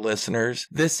all of our listeners,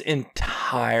 this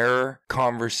entire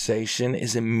conversation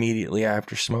is immediately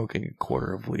after smoking a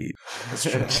quarter of weed.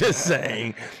 I'm just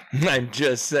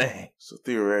saying. So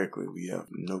theoretically, we have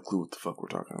no clue what the fuck we're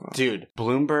talking about. Dude,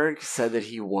 Bloomberg said that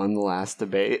he won the last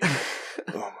debate. Oh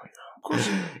my god. Of course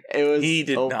he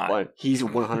did not. Fun. He's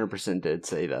 100% did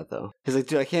say that, though. He's like,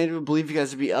 dude, I can't even believe you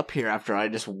guys would be up here after I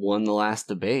just won the last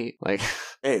debate. Like,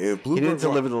 hey, if Bloomberg he didn't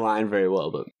deliver the line very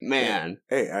well, but man.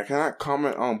 Hey, I cannot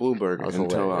comment on Bloomberg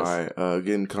until I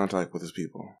get in contact with his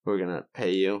people. We're going to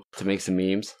pay you to make some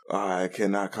memes? I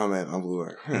cannot comment on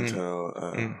Bloomberg until...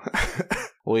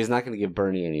 Well, he's not going to give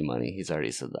Bernie any money. He's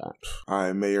already said that.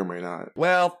 I may or may not.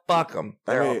 Well, fuck him.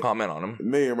 I'll comment on him.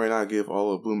 May or may not give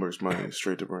all of Bloomberg's money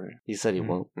straight to Bernie. He said he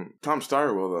won't. Tom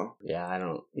Steyer will, though.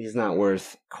 Yeah, he's not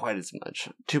worth quite as much.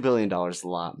 $2 billion is a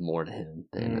lot more to him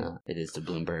than it is to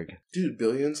Bloomberg. Dude,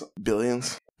 billions.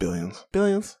 $1 million.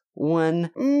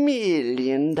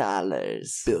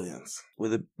 Billions.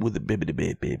 With a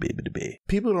bibbidi.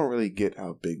 People don't really get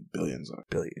how big billions are.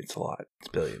 Billion, it's a lot. It's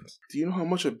billions. Do you know how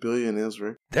much a billion is,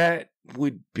 Rick? That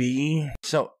would be...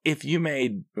 So, if you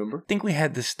made... Remember? I think we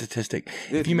had this statistic.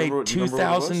 Yeah, if you made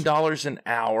 $2,000 an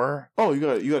hour... Oh, you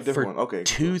got a different one. Okay.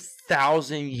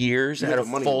 2,000 years at a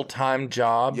full-time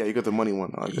job... Yeah, you got the money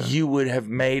one. I like that. You would have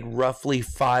made roughly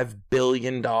 $5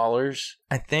 billion,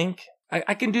 I think.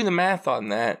 I can do the math on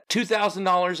that.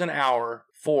 $2,000 an hour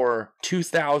for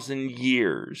 2,000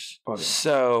 years. Okay.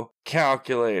 So,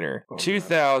 calculator.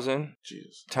 2,000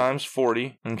 times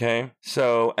 40. Okay.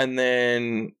 So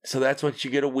that's what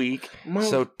you get a week.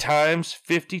 So times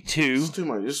 52. It's too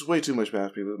much. This is way too much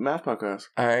math, people. Math podcast.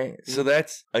 All right. So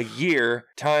that's a year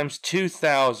times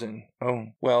 2,000. Oh,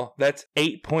 well, that's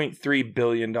 $8.3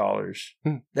 billion.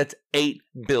 That's $8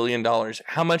 billion.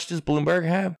 How much does Bloomberg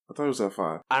have? I thought it was at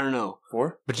 5. I don't know.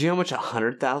 4? But do you know how much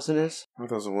 100,000 is?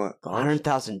 100,000 what?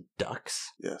 100,000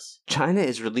 ducks? Yes. China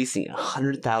is releasing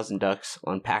 100,000 ducks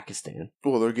on Pakistan.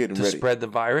 Well, they're getting ready. To spread the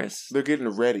virus? They're getting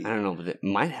ready. I don't know, but it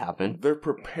might happen. They're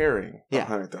preparing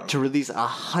 100,000. To release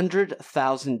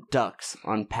 100,000 ducks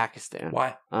on Pakistan.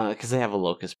 Why? Because they have a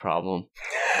locust problem.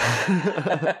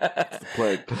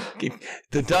 Plague.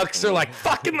 The ducks are like,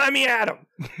 fucking let me at them.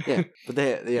 Yeah, but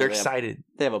they're excited.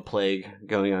 They have a plague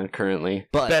going on currently.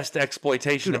 But best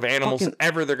exploitation of animals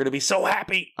ever. They're going to be so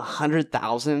happy.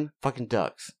 100,000 fucking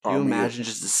ducks. Can you imagine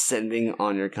just descending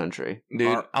on your country?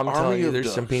 Dude, I'm telling you,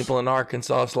 there's some people in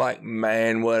Arkansas it's like,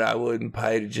 man, what I wouldn't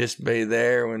pay to just be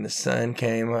there when the sun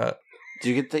came up. Do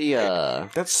you get the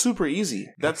That's super easy.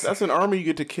 That's an army you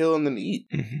get to kill and then eat.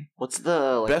 Mm-hmm. What's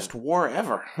the best war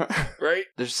ever? Right?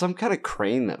 There's some kind of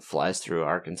crane that flies through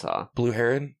Arkansas. Blue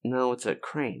heron? No, it's a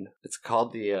crane. It's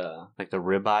called the the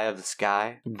ribeye of the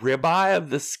sky. Ribeye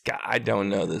of the sky. I don't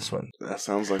know this one. That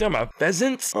sounds like talking about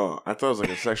pheasants. Oh, I thought it was like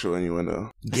a sexual innuendo.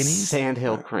 Guineas?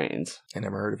 Sandhill cranes. I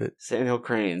never heard of it. Sandhill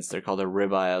cranes. They're called the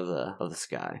ribeye of the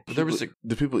sky. But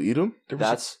do people eat them?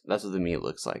 That's what the meat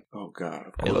looks like. Oh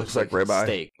god. It looks like ribeye.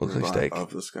 Steak. Looks like steak.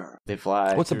 Of the sky. They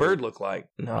fly. What's a bird look like?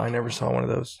 No, I never saw one of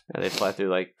those. Yeah, they fly through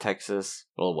like Texas,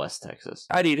 well, West Texas.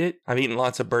 I'd eat it. I've eaten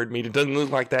lots of bird meat. It doesn't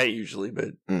look like that usually,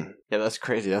 but Yeah, that's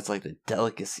crazy. That's like the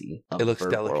delicacy of It looks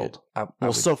bird delicate. world. I Well,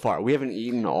 would- so far, we haven't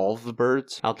eaten all of the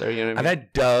birds out there, you know what I I've mean?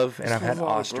 had dove and I've There's had a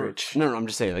lot of ostrich. No, I'm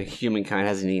just saying, like, humankind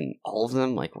hasn't eaten all of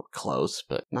them. Like, we're close,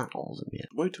 but not all of them yet.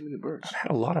 Way too many birds. I've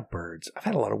had a lot of birds. I've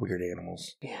had a lot of weird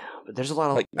animals. Yeah, but there's a lot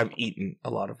of... Like, I've eaten a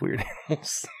lot of weird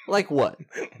animals. Like what?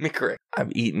 Let me correct.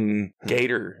 I've eaten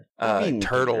gator, I've eaten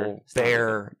turtle, gator. It's not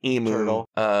bear, emu. turtle.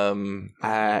 The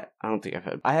I don't think I've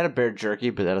had... I had a bear jerky,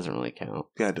 but that doesn't really count.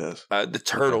 Yeah, it does.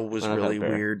 turtle was When I've had really bear.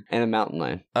 weird. And a mountain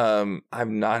lion. I've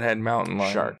not had mountain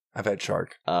lion. Shark. I've had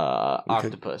shark.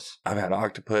 Octopus. I've had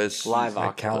octopus. Live I've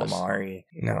had octopus. calamari.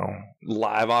 No.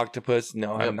 Live octopus?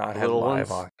 No, I've Yep, not had little live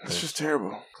ones. octopus. It's just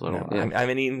terrible. Little, No, yeah. I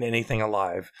haven't eaten anything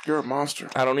alive. You're a monster.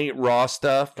 I don't eat raw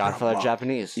stuff. Godfather Wow.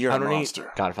 Japanese. You're I a don't eat-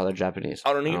 monster. Godfather Japanese.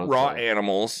 I don't eat raw care.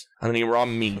 animals. I don't eat raw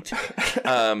meat.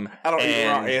 I don't eat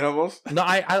raw and- animals. No,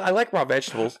 I like raw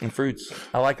vegetables and fruits.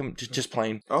 I like them just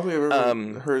plain. I don't think I've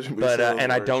ever heard you But say those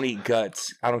and I words. don't eat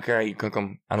guts. I don't care how you cook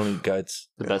them. I don't eat guts.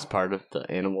 The best part of the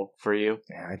animal for you.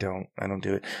 Yeah, I don't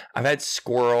do it. I've had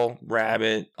squirrel,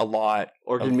 rabbit, a lot.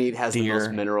 Organ Of meat has the deer.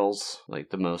 most minerals, like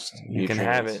the most. You can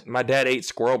have nutrients. it. My dad ate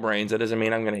squirrel brains. That doesn't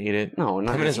mean I'm going to eat it. No,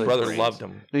 not Him and his necessarily brother brains. loved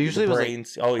them. No, usually The it was like-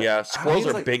 brains. Oh yeah, squirrels it's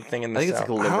are a like- big thing in the I think it's south.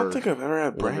 like liver. I don't think I've ever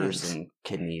had livers brains. and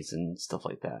kidneys and stuff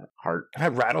like that. Heart. I've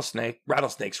had rattlesnake.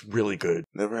 Rattlesnake's really good.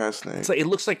 Never had snake. It's like it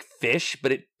looks like fish,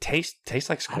 but it tastes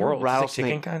like squirrel. It tastes like rattlesnake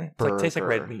chicken kind of. It's like tastes like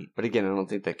red burger. meat. But again, I don't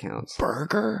think that counts.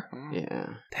 Burger. Yeah.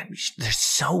 They're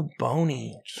so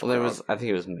bony. Just Well, there was. I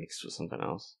think it was mixed with something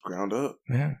else. ground up.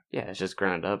 Yeah. Yeah, it's just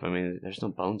ground up. I mean, there's no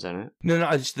bones in it. No,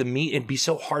 it's the meat. It'd be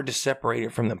so hard to separate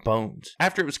it from the bones.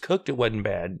 After it was cooked, it wasn't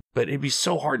bad, but it'd be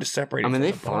so hard to separate it I mean, from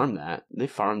they the farm bone. that. They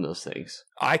farm those things.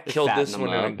 I They killed fatten this them one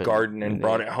in up a and- garden and and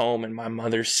brought they- it home, and my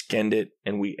mother skinned it,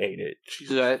 and we ate it.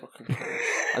 Jesus Did I- fucking Christ.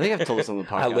 I think I've told this on the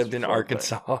podcast. I lived in before, but-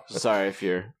 Arkansas. Sorry if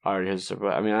you're already his,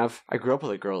 but I mean, I grew up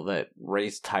with a girl that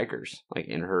raised tigers, like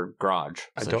in her garage.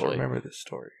 I don't essentially. remember this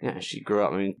story. Yeah, she grew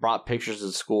up. I mean, brought pictures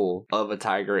to school of a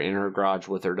tiger in her garage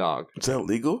with her dog Is that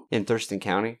legal? in Thurston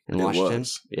County in It Washington.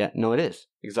 was. Yeah, no, it is.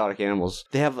 Exotic animals.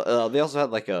 They have. They also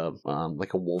had like a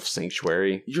wolf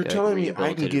sanctuary. You're They, like, telling me I can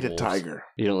rehabilitated get a wolves. tiger,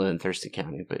 You don't live in Thurston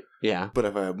County, but yeah, but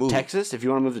if I move Texas. If you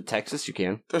want to move to Texas, you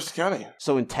can. Thurston County.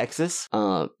 So in Texas, I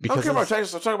don't because care of- about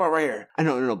Texas. I'm talking about right here. I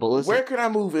know, no, but listen, Where can I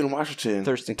move in Washington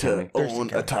Thurston to County, own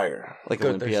County. a tiger? like Go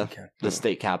to Olympia, Thurston County. the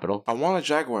state capital. I want a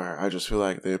jaguar. I just feel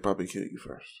like they'd probably kill you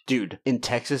first. Dude, in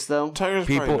Texas though, Tigers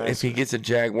People, probably if nice. he gets a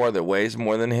jaguar that weighs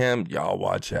more than him, y'all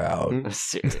watch out. I'm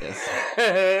serious.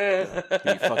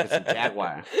 You fucking some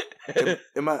jaguar.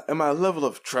 in my level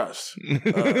of trust,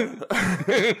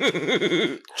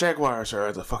 jaguars are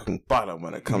at the fucking bottom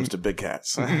when it comes to big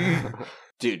cats.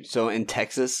 Dude, so in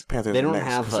Texas, Panthers they are don't next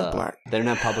have 'cause they're black. they don't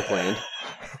have public land.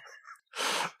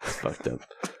 It's fucked up.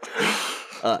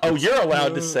 Oh, you're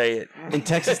allowed to say it. In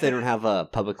Texas, they don't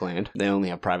have public land. They only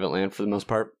have private land for the most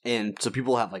part. And so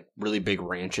people have like really big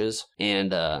ranches,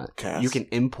 and Cats. you can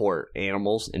import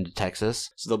animals into Texas.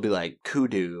 So they'll be like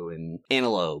kudu and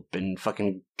antelope and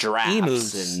fucking giraffes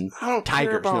Emus. and I don't care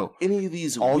tigers. about No, any of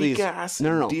these All weak these- ass,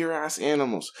 no. deer ass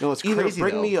animals. no, it's Either crazy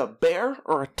bring though. me a bear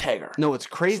or a tiger. No, what's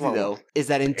crazy Slow. though is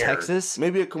that in Bear. Texas,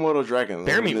 Maybe a Komodo dragon.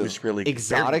 Bear meat Who was really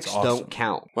exotics bear meat's awesome. don't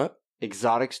count. What?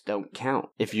 Exotics don't count.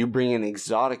 If you bring an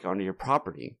exotic onto your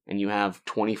property and you have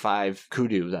 25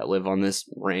 kudu that live on this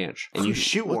ranch and you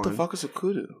shoot what one, the fuck is a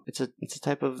kudu? it's a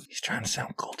type of. He's trying to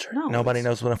sound cultured. No, Nobody it's-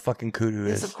 knows what a fucking kudu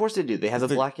Yes, is. of course they do. They have the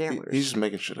black antlers. He's just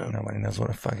making shit up. Nobody knows what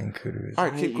a fucking kudu is. All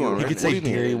right, keep You- going. you He Rick. could What say do you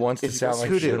mean? deer. He wants to If you sound got like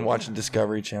kudu. he's been watching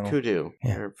Discovery Channel. Kudu.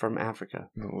 Yeah. They're from Africa.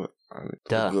 No, what?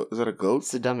 Duh. Is that a goat?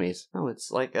 It's the dummies. No,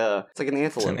 it's like an It's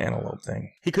antelope. an antelope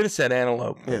thing. He could have said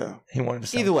antelope. but Yeah. He wanted to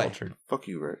sound Either way. cultured. Fuck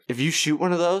you, Rick. If you shoot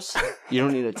one of those, you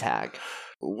don't need a tag.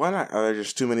 Why not? Are there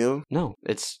just too many of them? No,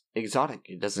 it's exotic.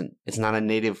 It's not a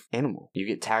native animal. You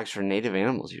get tags for native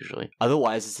animals usually.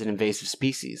 Otherwise, it's an invasive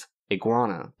species.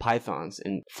 Iguana, pythons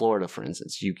in Florida, for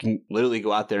instance. You can literally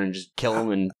go out there and just kill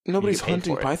them and Nobody's you get paid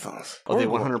hunting for it. pythons. Oh, they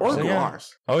Or 100%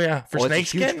 guars. Oh yeah, for Well, it's a snake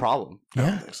huge skin. problem. I don't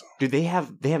Yeah. think so. Dude, they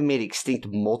have made extinct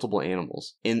multiple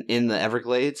animals in the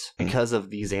Everglades because of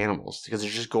these animals. Because they're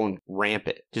just going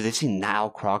rampant. Dude, they've seen Nile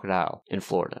crocodile in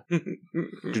Florida.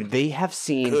 Dude, they have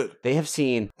seen Good.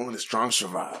 Only the strong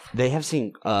survive.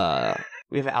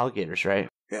 we have alligators, right?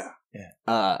 Yeah.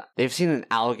 They've seen an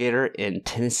alligator in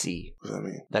Tennessee What does that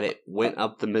mean? that it went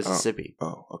up the Mississippi.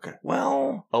 Oh, okay.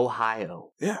 Well,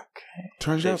 Ohio. Yeah.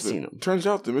 Turns They've out, seen 'em. turns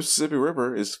out the Mississippi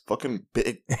River is fucking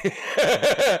big.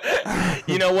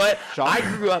 you know what? Sean? I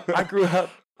grew up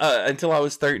until I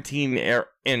was 13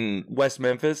 in West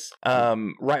Memphis,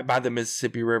 right by the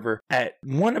Mississippi River, at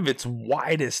one of its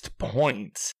widest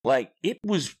points. Like, it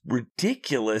was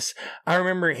ridiculous. I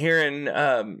remember hearing,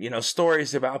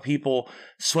 stories about people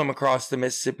swim across the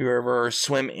Mississippi River or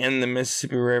swim in the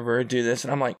Mississippi River or do this,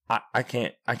 and I'm like, I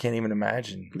can't even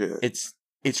imagine. Yeah.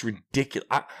 It's ridiculous.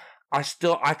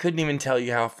 I couldn't even tell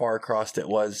you how far across it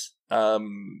was.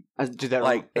 Do that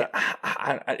like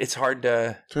it's hard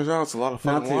to. Turns out it's a lot of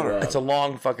fucking water. It's a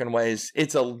long fucking ways.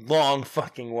 It's a long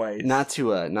fucking ways. Not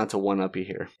to one up you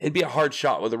here. It'd be a hard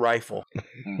shot with a rifle.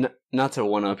 Not to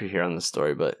one up you here on this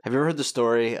story, but have you ever heard the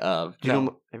story of?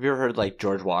 Have you ever heard like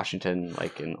George Washington,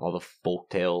 like in all the folk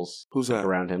tales? Who's that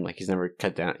around him? Like he's never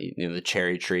cut down, the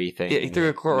cherry tree thing. Yeah, he threw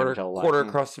a quarter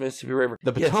across the Mississippi River.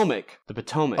 The Potomac. Yes. The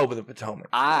Potomac. Oh, the Potomac.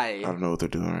 I don't know what they're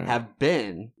doing right now. Have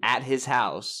been at his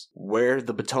house where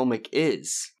the Potomac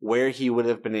is, where he would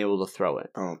have been able to throw it.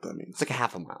 I don't know what that means. It's like a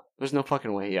half a mile. There's no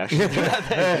fucking way he actually threw that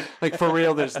thing. Like for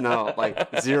real, there's no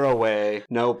zero way,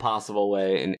 no possible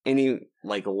way in any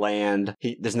land.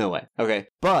 There's no way. Okay,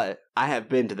 but I have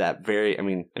been to that very. I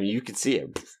mean, you can see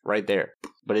it right there,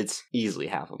 but it's easily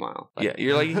half a mile. Yeah,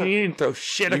 you're like, you didn't throw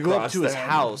shit across. You go up to his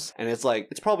house, and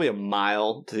it's probably a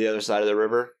mile to the other side of the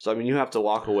river. So I mean, you have to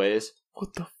walk a ways.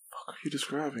 What the fuck are you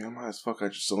describing? I'm high as fuck. I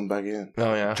just zoned back in.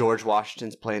 Oh yeah, George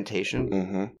Washington's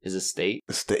plantation is a state.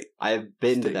 I have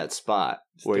been to that spot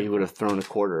where he would have thrown a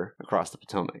quarter across the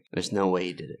Potomac. There's no way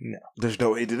he did it. No. There's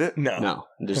no way he did it? No.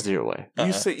 There's zero way.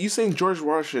 You saying George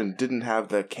Washington didn't have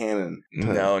that cannon?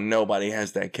 No, nobody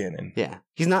has that cannon. Yeah.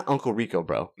 He's not Uncle Rico,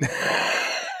 bro.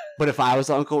 But if I was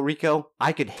Uncle Rico,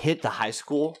 I could hit the high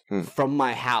school from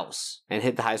my house and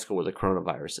hit the high school where the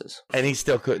coronavirus is. And he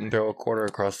still couldn't throw a quarter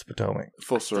across the Potomac.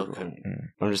 Full circle.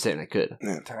 I'm just saying I could.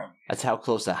 Yeah. That's how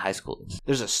close that high school is.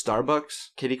 There's a Starbucks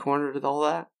kitty corner to all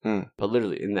that. But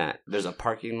literally in that, there's a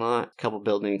parking lot, a couple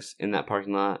buildings in that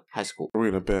parking lot, high school.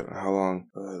 We're going to bet how long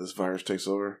this virus takes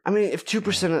over. I mean, if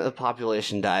 2% of the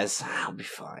population dies, I'll be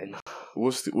fine.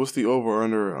 What's the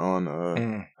over-under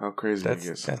on how crazy it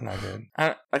gets? That's not good.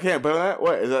 I can't bet on that.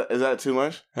 What is that too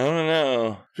much? I don't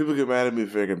know. People get mad at me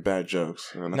for making bad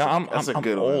jokes. I'm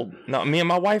old. No, me and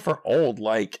my wife are old.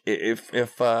 Like if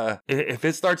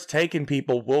it starts taking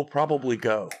people, we'll probably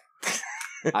go.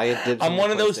 I'm one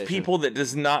of those people that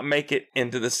does not make it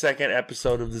into the second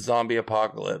episode of the zombie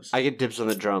apocalypse. I get dibs on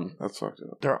the drum. That's fucked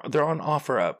up. They're on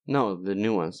offer up. No, the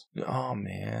new ones. Oh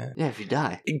man. Yeah, if you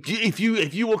die. If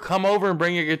you will come over and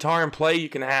bring your guitar and play, you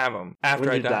can have them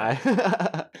after I die.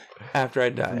 After I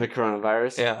die. From the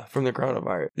coronavirus? Yeah, from the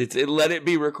coronavirus. Let it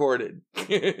be recorded.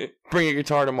 Bring your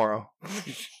guitar tomorrow.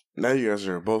 Now you guys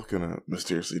are both gonna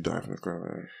mysteriously die from the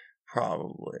coronavirus.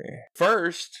 Probably.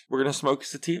 First, we're going to smoke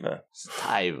sativa.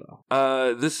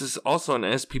 Sativa. This is also an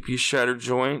SPP shatter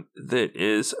joint that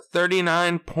is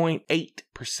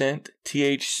 39.8%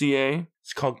 THCA.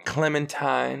 It's called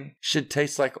Clementine. Should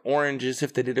taste like oranges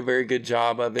if they did a very good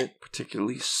job of it.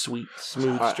 Particularly sweet,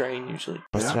 smooth strain usually.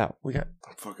 Bust it out.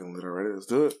 I'm fucking lit already. Let's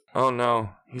do it. Oh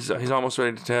no. He's almost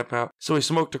ready to tap out. So we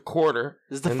smoked a quarter.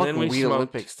 This is the fucking weed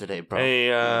Olympics today,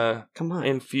 bro. Come on.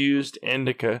 Infused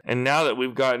indica. And now that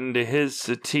we've gotten to his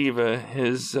sativa,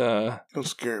 his don't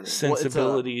scare me.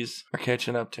 sensibilities are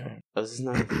catching up to him. Oh, this is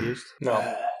not infused?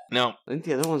 No. I think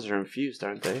the other ones are infused,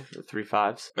 aren't they? The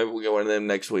 3.5s. Maybe we'll get one of them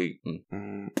next week.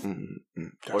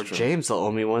 Or James will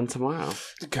owe me one tomorrow.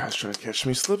 The guy's trying to catch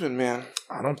me slipping, man.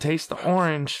 I don't taste the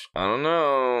orange. I don't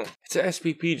know. It's an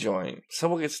SPP joint, so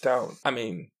we'll get stoned. I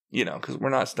mean, because we're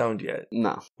not stoned yet.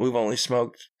 No. We've only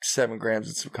smoked 7 grams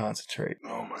of some concentrate.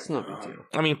 Oh my God. It's no big deal.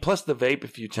 I mean, plus the vape a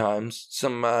few times.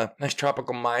 Some nice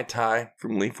tropical Mai Tai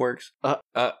from Leafworks.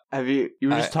 Have you were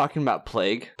just talking about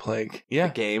Plague? Plague. Yeah.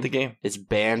 The game? It's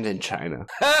banned in China.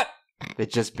 They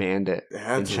just banned it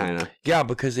in China. Yeah,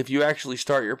 because if you actually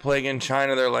start your Plague in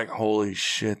China, they're like, holy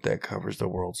shit, that covers the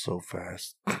world so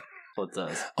fast. What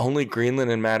does? Only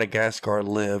Greenland and Madagascar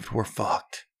lived. We're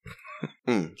fucked.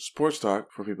 Sports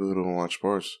talk for people who don't watch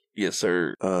sports. Yes,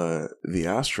 sir. The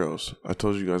Astros. I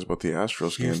told you guys about the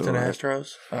Astros scandal. Houston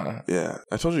Astros? Yeah,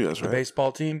 I told you guys, right? The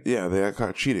baseball team? Yeah, they got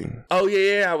caught cheating. Oh,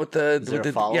 yeah, with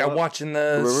the watching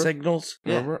the Remember? signals.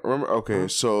 Remember? Okay,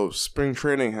 so spring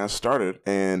training has started,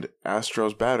 and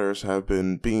Astros batters have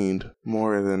been beamed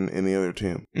more than any other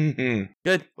team. Mm-hmm.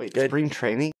 Good. Wait, good. Spring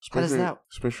training? How does that?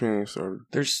 Spring training started.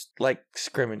 There's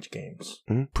scrimmage games.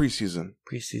 Mm-hmm. Preseason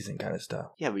kind of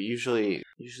stuff. Yeah, but usually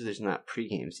there's not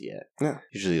pre-games yet. Yeah.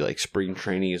 Usually usually like spring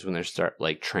training is when they start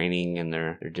like training and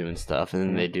they're doing stuff, and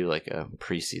then they do like a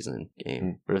preseason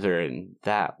game. But if they're in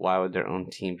that, why would their own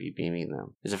team be beaming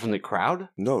them? Is it from the crowd?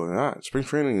 No, they're not. Spring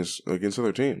training is against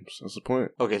other teams. That's the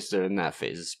point. Okay, so they're in that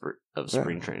phase of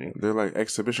spring training. They're like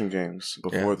exhibition games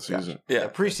before the season. Gotcha. Yeah,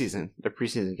 preseason. They're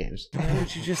preseason games. What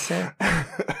did you just say?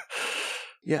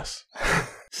 Yes.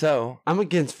 So I'm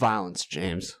against violence,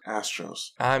 James. Astros.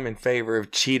 I'm in favor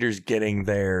of cheaters getting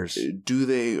theirs. Do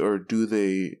they or do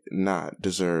they not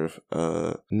deserve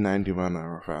a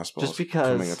 90-mile-an-hour fastball Just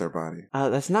because coming at their body?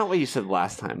 That's not what you said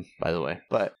last time, by the way.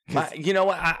 But You know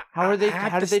what? How did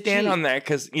how they stand cheat? on that?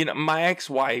 Because my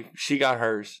ex-wife, she got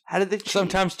hers. How did they cheat?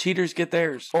 Sometimes cheaters get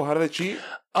theirs. Oh, how do they cheat?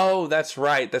 Oh, that's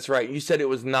right. That's right. You said it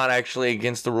was not actually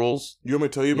against the rules. You want me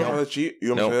to tell you about how they cheat? You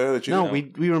want me to tell you how they cheat? No,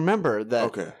 we remember that.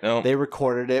 Okay. No. They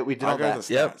recorded it. We did all that.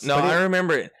 Yep. No, But I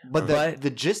remember it. But the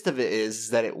gist of it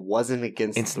is that it wasn't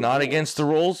against. It's the not rules. against the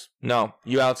rules. No,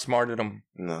 you outsmarted them.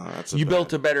 No, that's You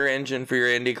built a better engine for your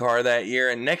Indy car that year,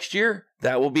 and next year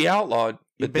that will be outlawed.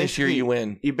 But this year you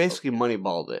win. You basically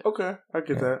moneyballed it. Okay, I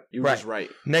get that. You was right.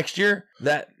 Next year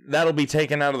that'll be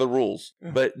taken out of the rules.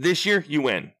 But this year you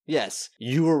win. Yes,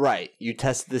 you were right. You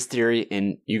tested this theory,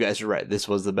 and you guys were right. This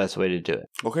was the best way to do it.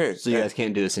 Okay. So you guys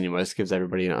can't do this anymore. This gives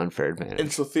everybody an unfair advantage.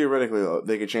 And so theoretically,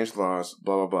 they could change the laws,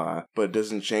 blah, blah, blah, but it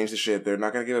doesn't change the shit. They're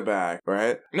not going to give it back,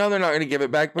 right? No, they're not going to give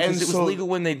it back because it was legal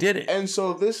when they did it. And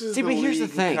so this is See, but here's the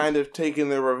league thing. kind of taking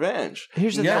their revenge.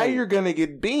 Here's the Now thing. you're going to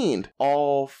get beamed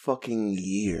all fucking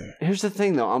year. Here's the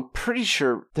thing, though. I'm pretty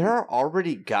sure there are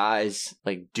already guys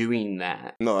like doing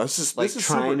that. No, this is Like this is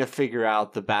trying super- to figure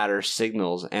out the batter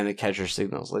signals and the catcher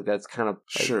signals. Like that's kind of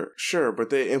like, Sure, but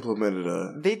they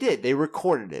implemented They did. They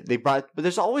recorded it. But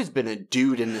there's always been a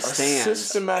dude in the a stands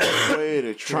systematic way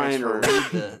to trying to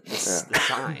transfer. read the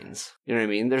signs. You know what I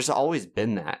mean? There's always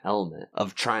been that element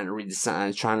of trying to read the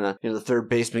signs, trying to, the third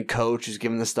baseman coach who's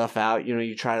giving the stuff out.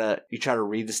 You try to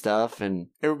read the stuff, and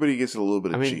Everybody gets a little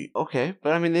bit of cheat. okay,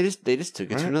 but I mean, they just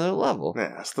took it to another level.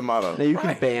 Yeah, that's the motto. Now you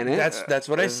can ban it. That's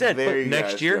what I said. There But you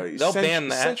next guys year go. You they'll ban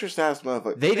that. Centrist ass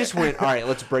motherfucker. They just went, all right,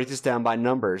 let's break this down by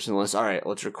numbers, and let's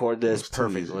record this. It's too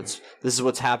Perfect. easy. This is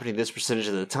what's happening this percentage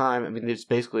of the time. I mean,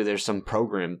 there's some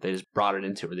program they just brought it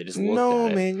into, where they just looked No,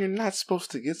 at it. man, you're not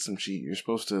supposed to get some cheat. You're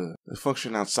supposed to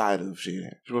function outside of cheating.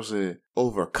 You're supposed to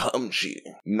overcome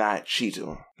cheating, not cheat.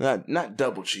 Not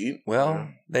double cheat. Well,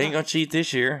 they ain't going to cheat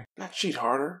this year. Not cheat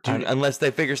harder. Unless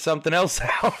they figure something else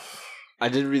out. I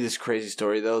did read this crazy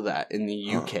story, though, that in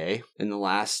the UK, in the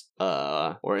last,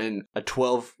 or in a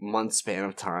 12-month span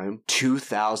of time,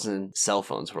 2,000 cell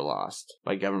phones were lost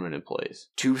by government employees.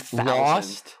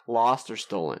 2,000 lost or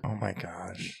stolen. Oh my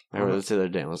gosh. I read this the other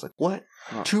day and I was like, what?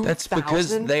 2,000? That's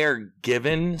because they are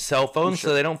given cell phones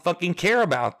so they don't fucking care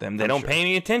about them. They don't pay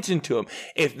any attention to them.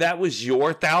 If that was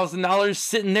your $1,000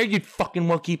 sitting there, you'd fucking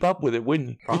well keep up with it, wouldn't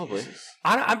you? Probably.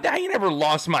 I ain't never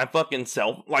lost my fucking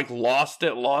cell, like lost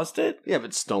it. Yeah,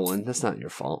 but stolen. That's not your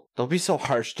fault. Don't be so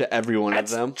harsh to every one of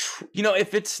them.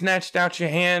 If it's snatched out your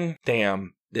hand,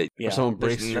 damn. Or someone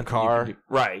breaks in your car.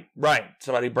 Right.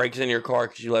 Somebody breaks in your car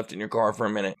because you left it in your car for a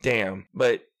minute. Damn.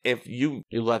 But if you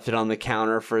left it on the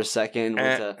counter for a second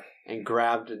and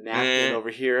grabbed a napkin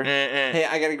over here. Hey,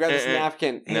 I gotta grab this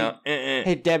napkin.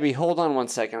 Hey, Debbie, hold on 1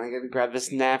 second. I gotta grab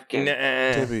this napkin.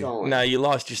 Debbie. No, you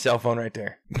lost your cell phone right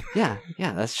there. Yeah,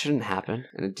 that shouldn't happen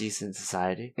in a decent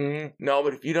society. No,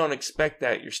 but if you don't expect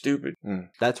that, you're stupid.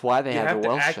 That's why they you have the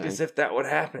Welsh to act thing. as if that would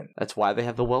happen. That's why they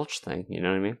have the Welsh thing. You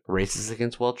know what I mean? Races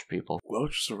against Welsh people.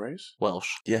 Welsh is a race? Welsh.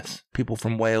 Yes, people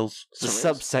from Wales. It's a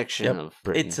subsection of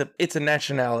Britain. It's a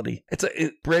nationality.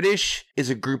 British is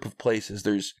a group of places.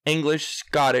 There's English,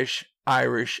 Scottish,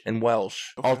 Irish, and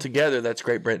Welsh. Okay. All together, that's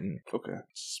Great Britain. Okay.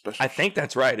 Special. I think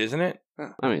that's right, isn't it?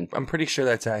 I mean, I'm pretty sure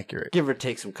that's accurate. give or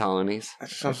take some colonies. That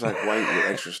just sounds like white with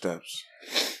extra steps.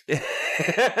 It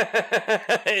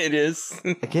is.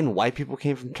 Again, white people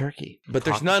came from Turkey. But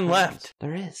there's none left.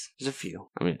 There is. There's a few.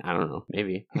 I mean, I don't know.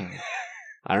 Maybe.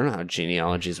 I don't know how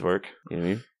genealogies work. You know what I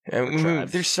mean?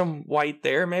 Tribes. There's some white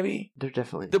there, maybe. There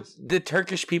definitely is. The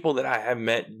Turkish people that I have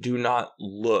met do not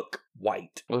look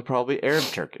white. Well, they're probably Arab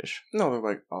Turkish. No, they're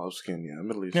like olive skin,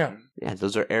 Middle Eastern. Yeah,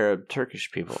 those are Arab Turkish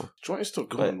people. Joint's still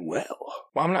going well.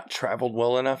 Well, I'm not traveled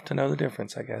well enough to know the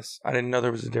difference, I guess. I didn't know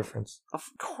there was a difference. Of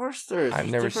course there's. I've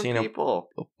never different seen people.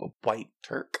 A white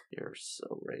Turk. You're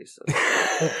so racist.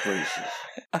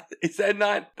 Racist. Is that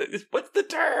not... What's the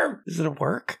term? Is it a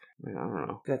work? I mean, I don't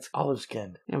know. That's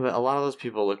olive-skinned. Yeah, but a lot of those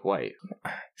people look white.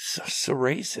 So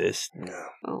racist. Yeah.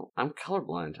 Oh, I'm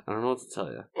colorblind. I don't know what to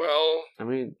tell you. Well... I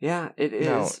mean, yeah, it is.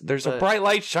 No, there's a bright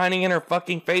light shining in her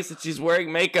fucking face and she's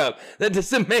wearing makeup. That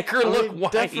doesn't make her look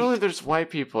white. Definitely there's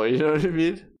white people, you know what I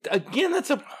mean? Again, that's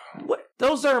a... What?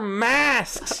 Those are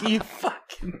masks, you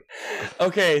fucking...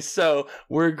 Okay, so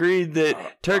we're agreed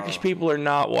that Turkish people are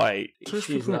not white. Turkish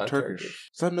She's people are not Turkish.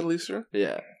 Is that Middle Eastern?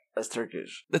 Yeah, that's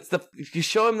Turkish. That's the... You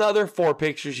show him the other 4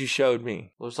 pictures you showed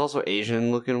me. Well, there's also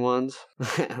Asian-looking ones.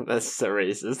 That's so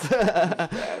racist.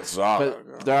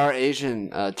 But there are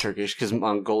Asian Turkish, because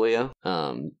Mongolia,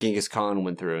 Genghis Khan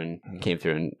went through and came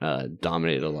through and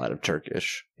dominated a lot of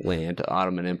Turkish land,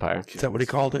 Ottoman Empire. Is that what he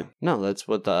called it? No, that's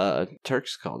what the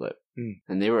Turks called it.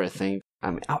 And they were a thing. I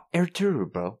mean,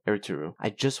 Ertuğrul, bro. Ertuğrul. I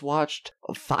just watched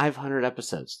 500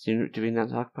 episodes. Did we not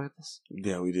talk about this?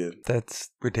 yeah, we did.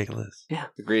 That's ridiculous. Yeah,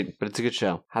 agreed. But it's a good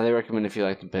show. Highly recommend if you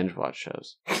like to binge watch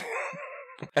shows.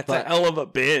 That's But- a hell of a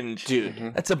binge.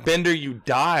 Dude. That's a bender you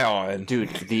die on. Dude,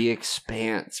 The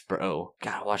Expanse, bro.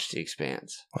 Gotta watch The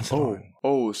Expanse. What's it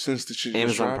on? Since the shit just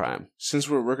Amazon dropped, Prime. Since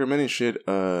we're recommending shit,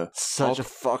 Such a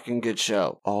fucking good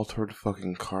show. Altered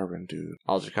fucking Carbon, dude,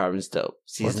 Altered Carbon's dope.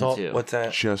 Season 2. What's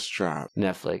that? just dropped.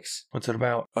 Netflix. What's it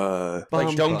about? Uh,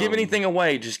 Like, don't give bum. anything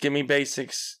away. Just give me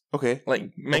basics. okay,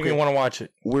 Like, make me Okay. want to watch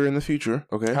it. we're in the future.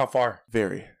 Okay, How far?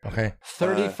 very. Okay.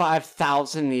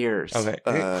 35,000 years. Okay.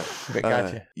 Uh,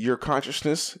 Gotcha. Your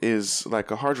consciousness is like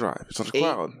a hard drive. It's on a 8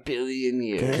 cloud. billion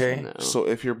years. Okay. No. So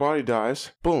if your body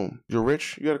dies, boom, you're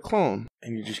rich. You got a clone.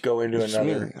 And you just go into It's just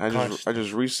me. another. I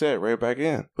just reset right back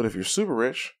in. But if you're super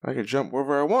rich, I can jump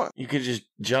wherever I want. You could just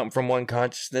jump from one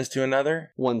consciousness to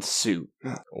another. One suit.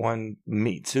 One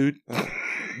meat suit.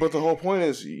 But the whole point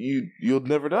is you'll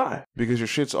never die because your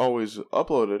shit's always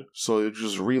uploaded. So you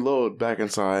just reload back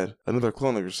inside another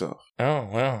clone of yourself Oh,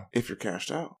 well. if you're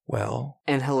cashed out. Well.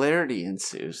 And hilarity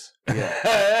ensues.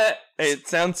 It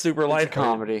sounds super It's a light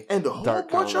comedy. And a whole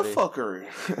Dark bunch comedy. of fuckery.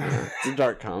 It's a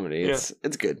dark comedy. It's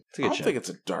good. It's a I good don't show. think it's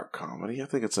a dark comedy. I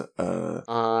think it's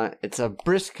It's a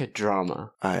brisk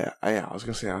drama. I was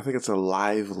gonna say I think it's a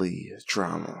lively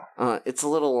drama. It's a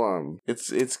little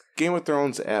It's Game of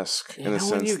Thrones esque you in know a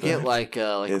sense. when you get that- like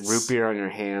it's- root beer on your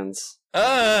hands.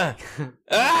 Ah!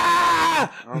 I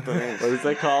don't think What is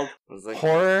that called? What is that called?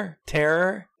 Horror,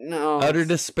 terror, No. utter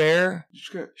despair, you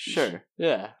just got- Sure.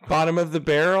 Yeah. bottom of the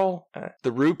barrel,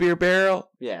 the root beer barrel.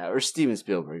 Yeah. Or Steven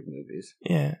Spielberg movies.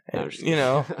 Yeah, No, I'm just you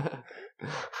know,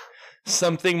 kidding.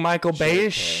 something Michael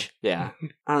Bay-ish. Yeah.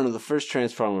 I don't know. The first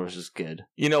Transformers was good.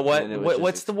 You know what? And it was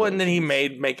What's just the one that he explosions.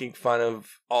 made making fun of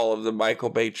all of the Michael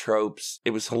Bay tropes?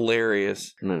 It was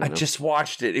hilarious. No, no, I no. just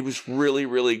watched it. It was really,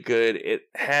 really good. It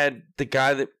had the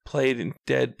guy that played in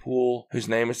Deadpool, whose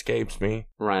name escapes me.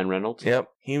 Ryan Reynolds. Yep,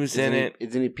 he was in it.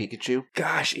 Isn't he Pikachu?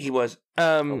 Gosh, he was.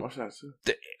 I'll watch that too.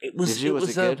 It was. Did you? It Was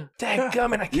was it a good?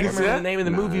 dadgummit. I You can't didn't see remember the that? name of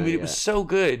the movie, Nah, but it yeah. was so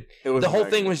good. It was The whole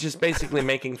thing was just basically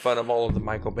making fun of all of the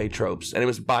Michael Bay tropes, and it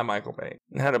was by Michael Bay.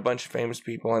 It had a bunch of famous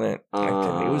people in it.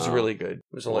 It was really good. It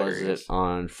was hilarious. Was it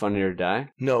on Funny or Die?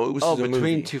 No, it was Oh, a Between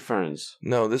movie. Two Ferns.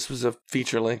 No, this was a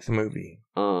feature-length movie.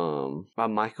 A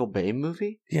Michael Bay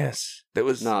movie? Yes, that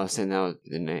was. No, I was saying that would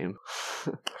be the name.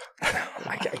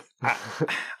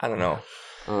 I don't know.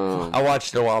 I Um,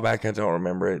 watched it a while back. I don't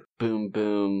remember it. Boom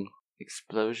Boom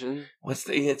Explosion. What's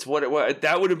the? It's what it was.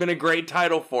 That would have been a great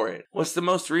title for it. What's the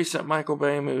most recent Michael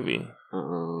Bay movie?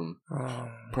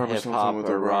 Probably Hip something hop with or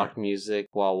the rock music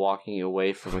while walking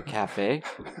away from a cafe.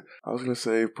 I was gonna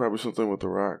say probably something with the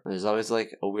Rock. There's always like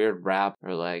a weird rap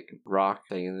or like rock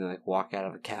thing, and then like walk out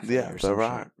of a cafe. Yeah, or the some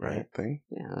Rock, shit, right? Thing.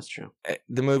 Yeah, that's true.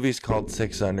 The movie's called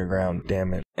Six Underground.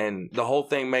 Damn it! And the whole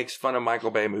thing makes fun of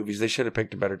Michael Bay movies. They should have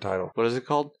picked a better title. What is it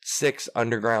called? Six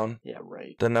Underground. Yeah,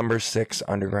 right. The number 6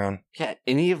 Underground. Yeah,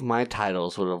 any of my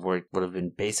titles would have worked. Would have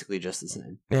been basically just the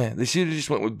same. Yeah, they should have just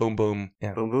went with Boom Boom.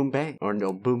 Yeah. Boom Boom Bang, or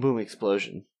no, Boom Boom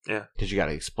Explosion. Yeah. Because you got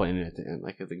to explain it at the end,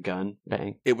 like at the gun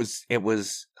bang. It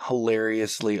was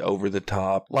hilariously over the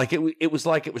top. Like it was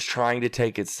like it was trying to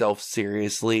take itself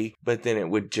seriously, but then it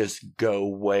would just go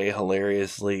way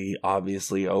hilariously,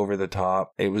 obviously over the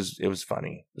top. It was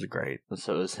funny. It was great.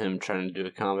 So it was him trying to do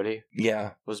a comedy.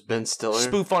 Yeah. Was Ben Stiller?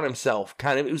 Spoof on himself.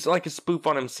 Kind of. It was like a spoof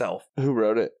on himself. Who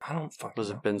wrote it? I don't fucking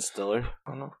Was know. it Ben Stiller?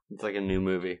 I don't know. It's like a new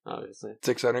movie, obviously.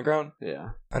 6 Underground?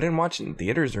 Yeah, I didn't watch it in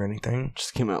theaters or anything.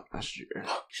 just came out last year.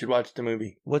 You should watch the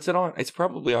movie. What's it on? It's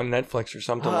probably on Netflix or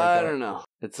something like I that. don't know.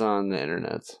 It's on the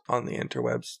internet On the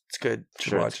interwebs. It's good.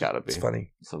 Should Sure, watch it's gotta it. be. It's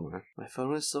funny. somewhere. My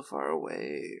phone is so far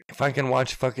away. If I can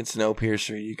watch fucking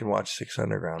Snowpiercer, you can watch 6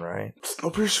 Underground, right?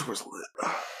 Snowpiercer was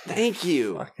lit. Thank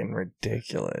you. Fucking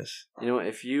ridiculous. You know what?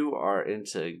 If you are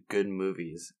into good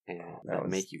movies and that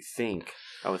was- make you think,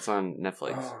 it's on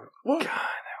Netflix. What? God,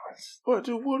 What,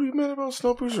 dude? What are you mad about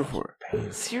Snowpiercer for?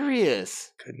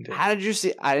 Serious. Couldn't do it. How did you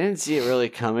see? I didn't see it really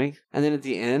coming. And then at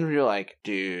the end, you're like,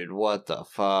 dude, what the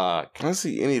fuck? I didn't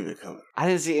see any of it coming. I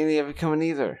didn't see any of it coming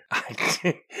either.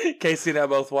 Casey and I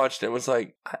both watched it. It was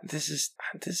like, this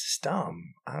is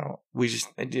dumb. I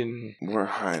didn't. We're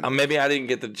high enough. Maybe I didn't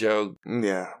get the joke.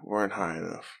 Yeah, weren't high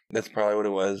enough. That's probably what it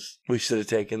was. We should have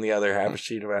taken the other half a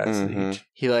sheet of acid each.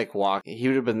 He he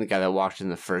would have been the guy that walked in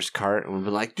the first cart and would have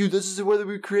been like, dude, this is where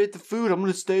we create the food. I'm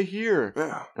going to stay here.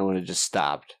 Yeah. And would have just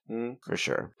stopped. For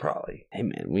sure. Probably. Hey,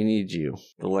 man, we need you.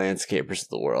 The landscapers of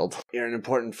the world. You're an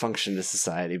important function to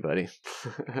society, buddy.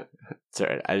 It's all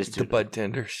right. I just The bud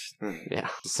tenders. Yeah,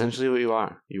 essentially what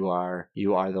you are.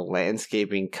 You are the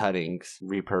landscaping cuttings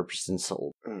repurposed and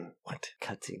sold. What?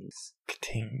 Cuttings.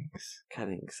 Cuttings.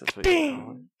 That's what you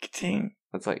call it. Ka-ting.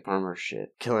 That's like farmer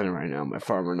shit. Killing it right now, my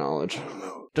farmer knowledge. I don't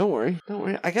know. Don't worry.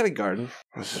 I got a garden.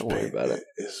 Don't worry about it.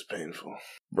 It's painful.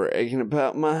 Bragging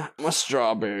about my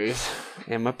strawberries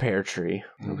and my pear tree.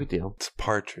 No big deal. It's a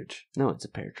partridge. No, it's a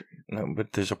pear tree. No,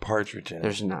 but there's a partridge in it.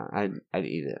 There's not. I'd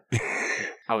eat it.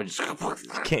 I would just. You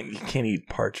can't eat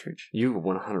partridge. You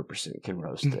 100% can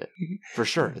roast it for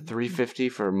sure. 350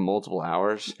 for multiple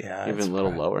hours. Yeah, even a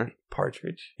little lower.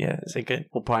 Partridge. Yeah, is it good?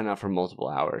 Well, probably not for multiple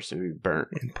hours. It would be burnt.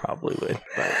 It probably would.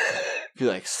 But if you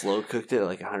like slow cooked it at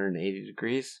like 180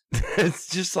 degrees, it's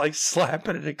just like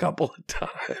slapping it a couple of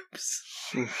times.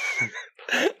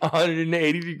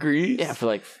 180 degrees? Yeah, for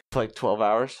like 12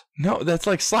 hours. No, that's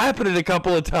like slapping it a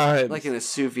couple of times. Like in a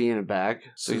sous vide in a bag,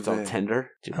 so it's all tender.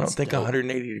 Dude, I don't think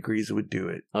 180 degrees would do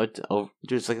it. Oh,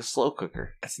 dude, it's like a slow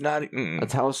cooker. It's not.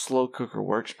 That's how a slow cooker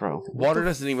works, bro. Water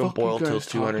doesn't even boil till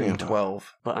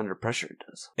 212. But under pressure, it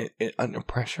does. Under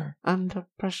pressure? Under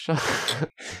pressure.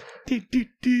 You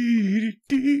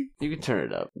can turn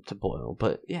it up to boil,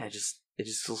 but yeah, it just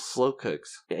slow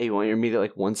cooks. Yeah, you want your meat at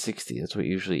like 160. That's what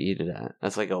you usually eat it at.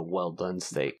 That's like a well done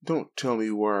steak. Don't tell me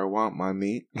where I want my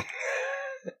meat.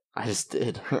 I just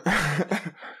did.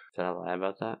 Did I lie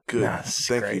about that? Good. Nah,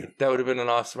 Thank great. you. That would have been an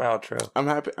awesome outro.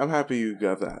 I'm happy you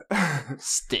got that.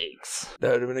 Steaks.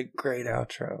 That would have been a great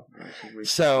outro.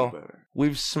 So,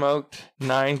 we've smoked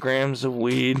 9 grams of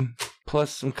weed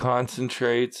plus some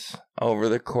concentrates over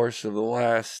the course of the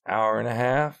last hour and a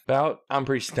half. I'm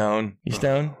pretty stoned. You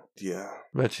stoned? Yeah.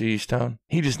 Bet you stoned.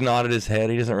 He just nodded his head.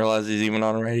 He doesn't realize he's even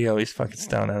on radio. He's fucking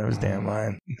stoned out of his damn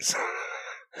mind.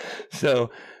 So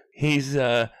he's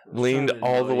leaned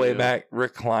all the way back,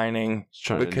 reclining,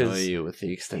 because to annoy you with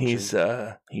the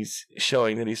extension. He's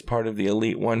showing that he's part of the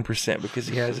elite 1% because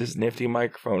he has his nifty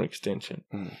microphone extension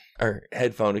or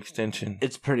headphone extension.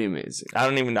 It's pretty amazing.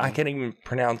 I can't even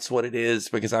pronounce what it is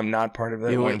because I'm not part of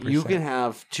that 1%. You can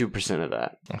have 2% of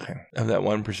that. Okay, of that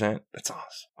 1%. That's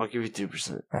awesome. I'll give you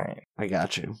 2%. All right, I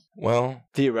got you. Well,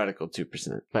 theoretical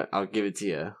 2%, but I'll give it to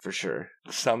you for sure.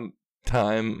 Some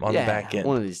time on the back end.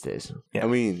 One of these days. Yeah. I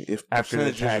mean, if after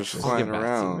the percentages are flying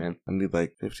around, I need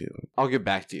like 50 of them. I'll get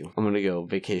back to you. I'm going to go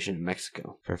vacation in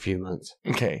Mexico for a few months.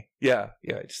 Okay. Yeah.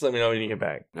 Just let me know when you get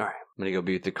back. All right. I'm going to go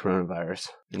beat the coronavirus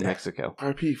in Mexico.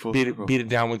 RP, beat it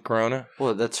down with Corona?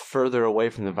 Well, that's further away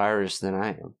from the virus than I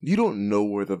am. You don't know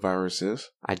where the virus is?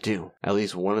 I do. At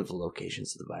least one of the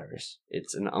locations of the virus.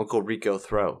 It's an Uncle Rico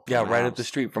throw. Yeah, right up the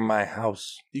street from my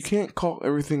house. You can't call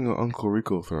everything an Uncle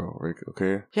Rico throw,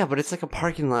 okay? Yeah, but it's like a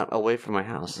parking lot away from my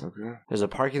house. Okay. There's a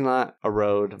parking lot, a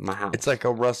road, my house. It's like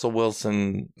a Russell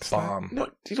Wilson bomb. No,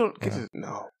 you don't get to...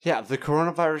 No. Yeah, if the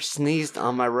coronavirus sneezed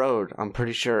on my road, I'm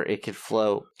pretty sure it could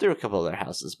flow through a couple other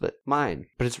houses, but mine.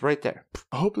 But it's right there.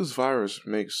 I hope this virus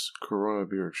makes Corona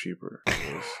beer cheaper.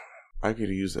 I could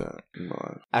use that in my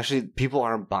life. Actually, people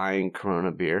aren't buying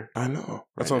Corona beer. I know.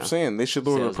 That's what I'm saying. They should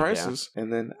lower the prices,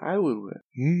 and then I would win.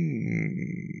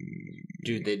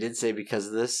 Dude, they did say because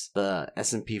of this, the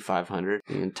S&P 500,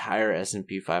 the entire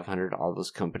S&P 500, all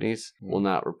those companies will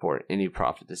not report any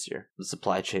profit this year. The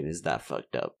supply chain is that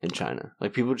fucked up in China.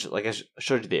 Like people, like I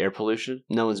showed you the air pollution.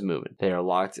 No one's moving. They are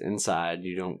locked inside.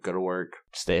 You don't go to work.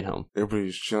 Stay at home.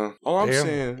 Everybody's chilling. All I'm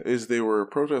saying is they were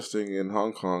protesting in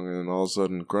Hong Kong, and all of a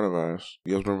sudden, coronavirus.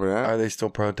 You guys remember that? Are they still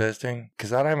protesting?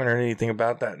 Because I haven't heard anything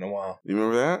about that in a while. You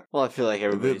remember that? Well, I feel like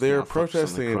everybody. They were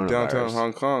protesting in downtown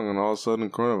Hong Kong, and all of a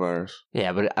sudden, coronavirus.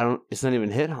 Yeah, but it's not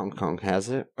even hit Hong Kong, has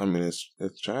it? I mean,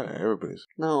 it's China. Everybody's.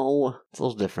 No, it's a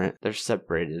little different. They're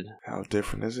separated. How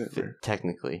different is it?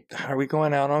 Technically. Are we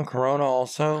going out on Corona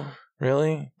also?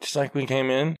 Really? Just like we came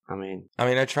in? I mean,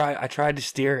 I tried to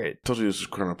steer it. I told you this is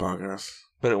Corona podcast.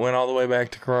 But it went all the way back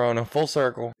to Corona, full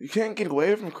circle. You can't get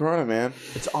away from Corona, man.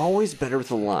 It's always better with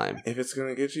a lime. If it's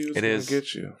gonna get you, it's gonna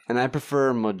get you. And I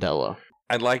prefer Modelo.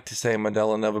 I'd like to say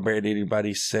Modelo never made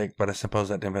anybody sick, but I suppose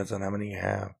that depends on how many you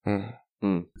have.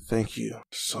 Thank you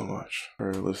so much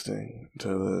for listening to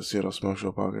the Seattle Smoke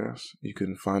Show podcast. You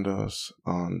can find us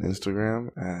on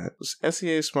Instagram at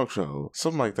SEA Smoke Show,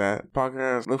 something like that.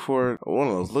 Podcast, look for one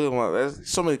of those. Look at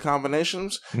there's so many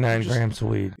combinations. 9 grams of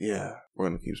weed. Yeah, we're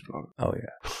gonna keep smoking. Oh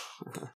yeah.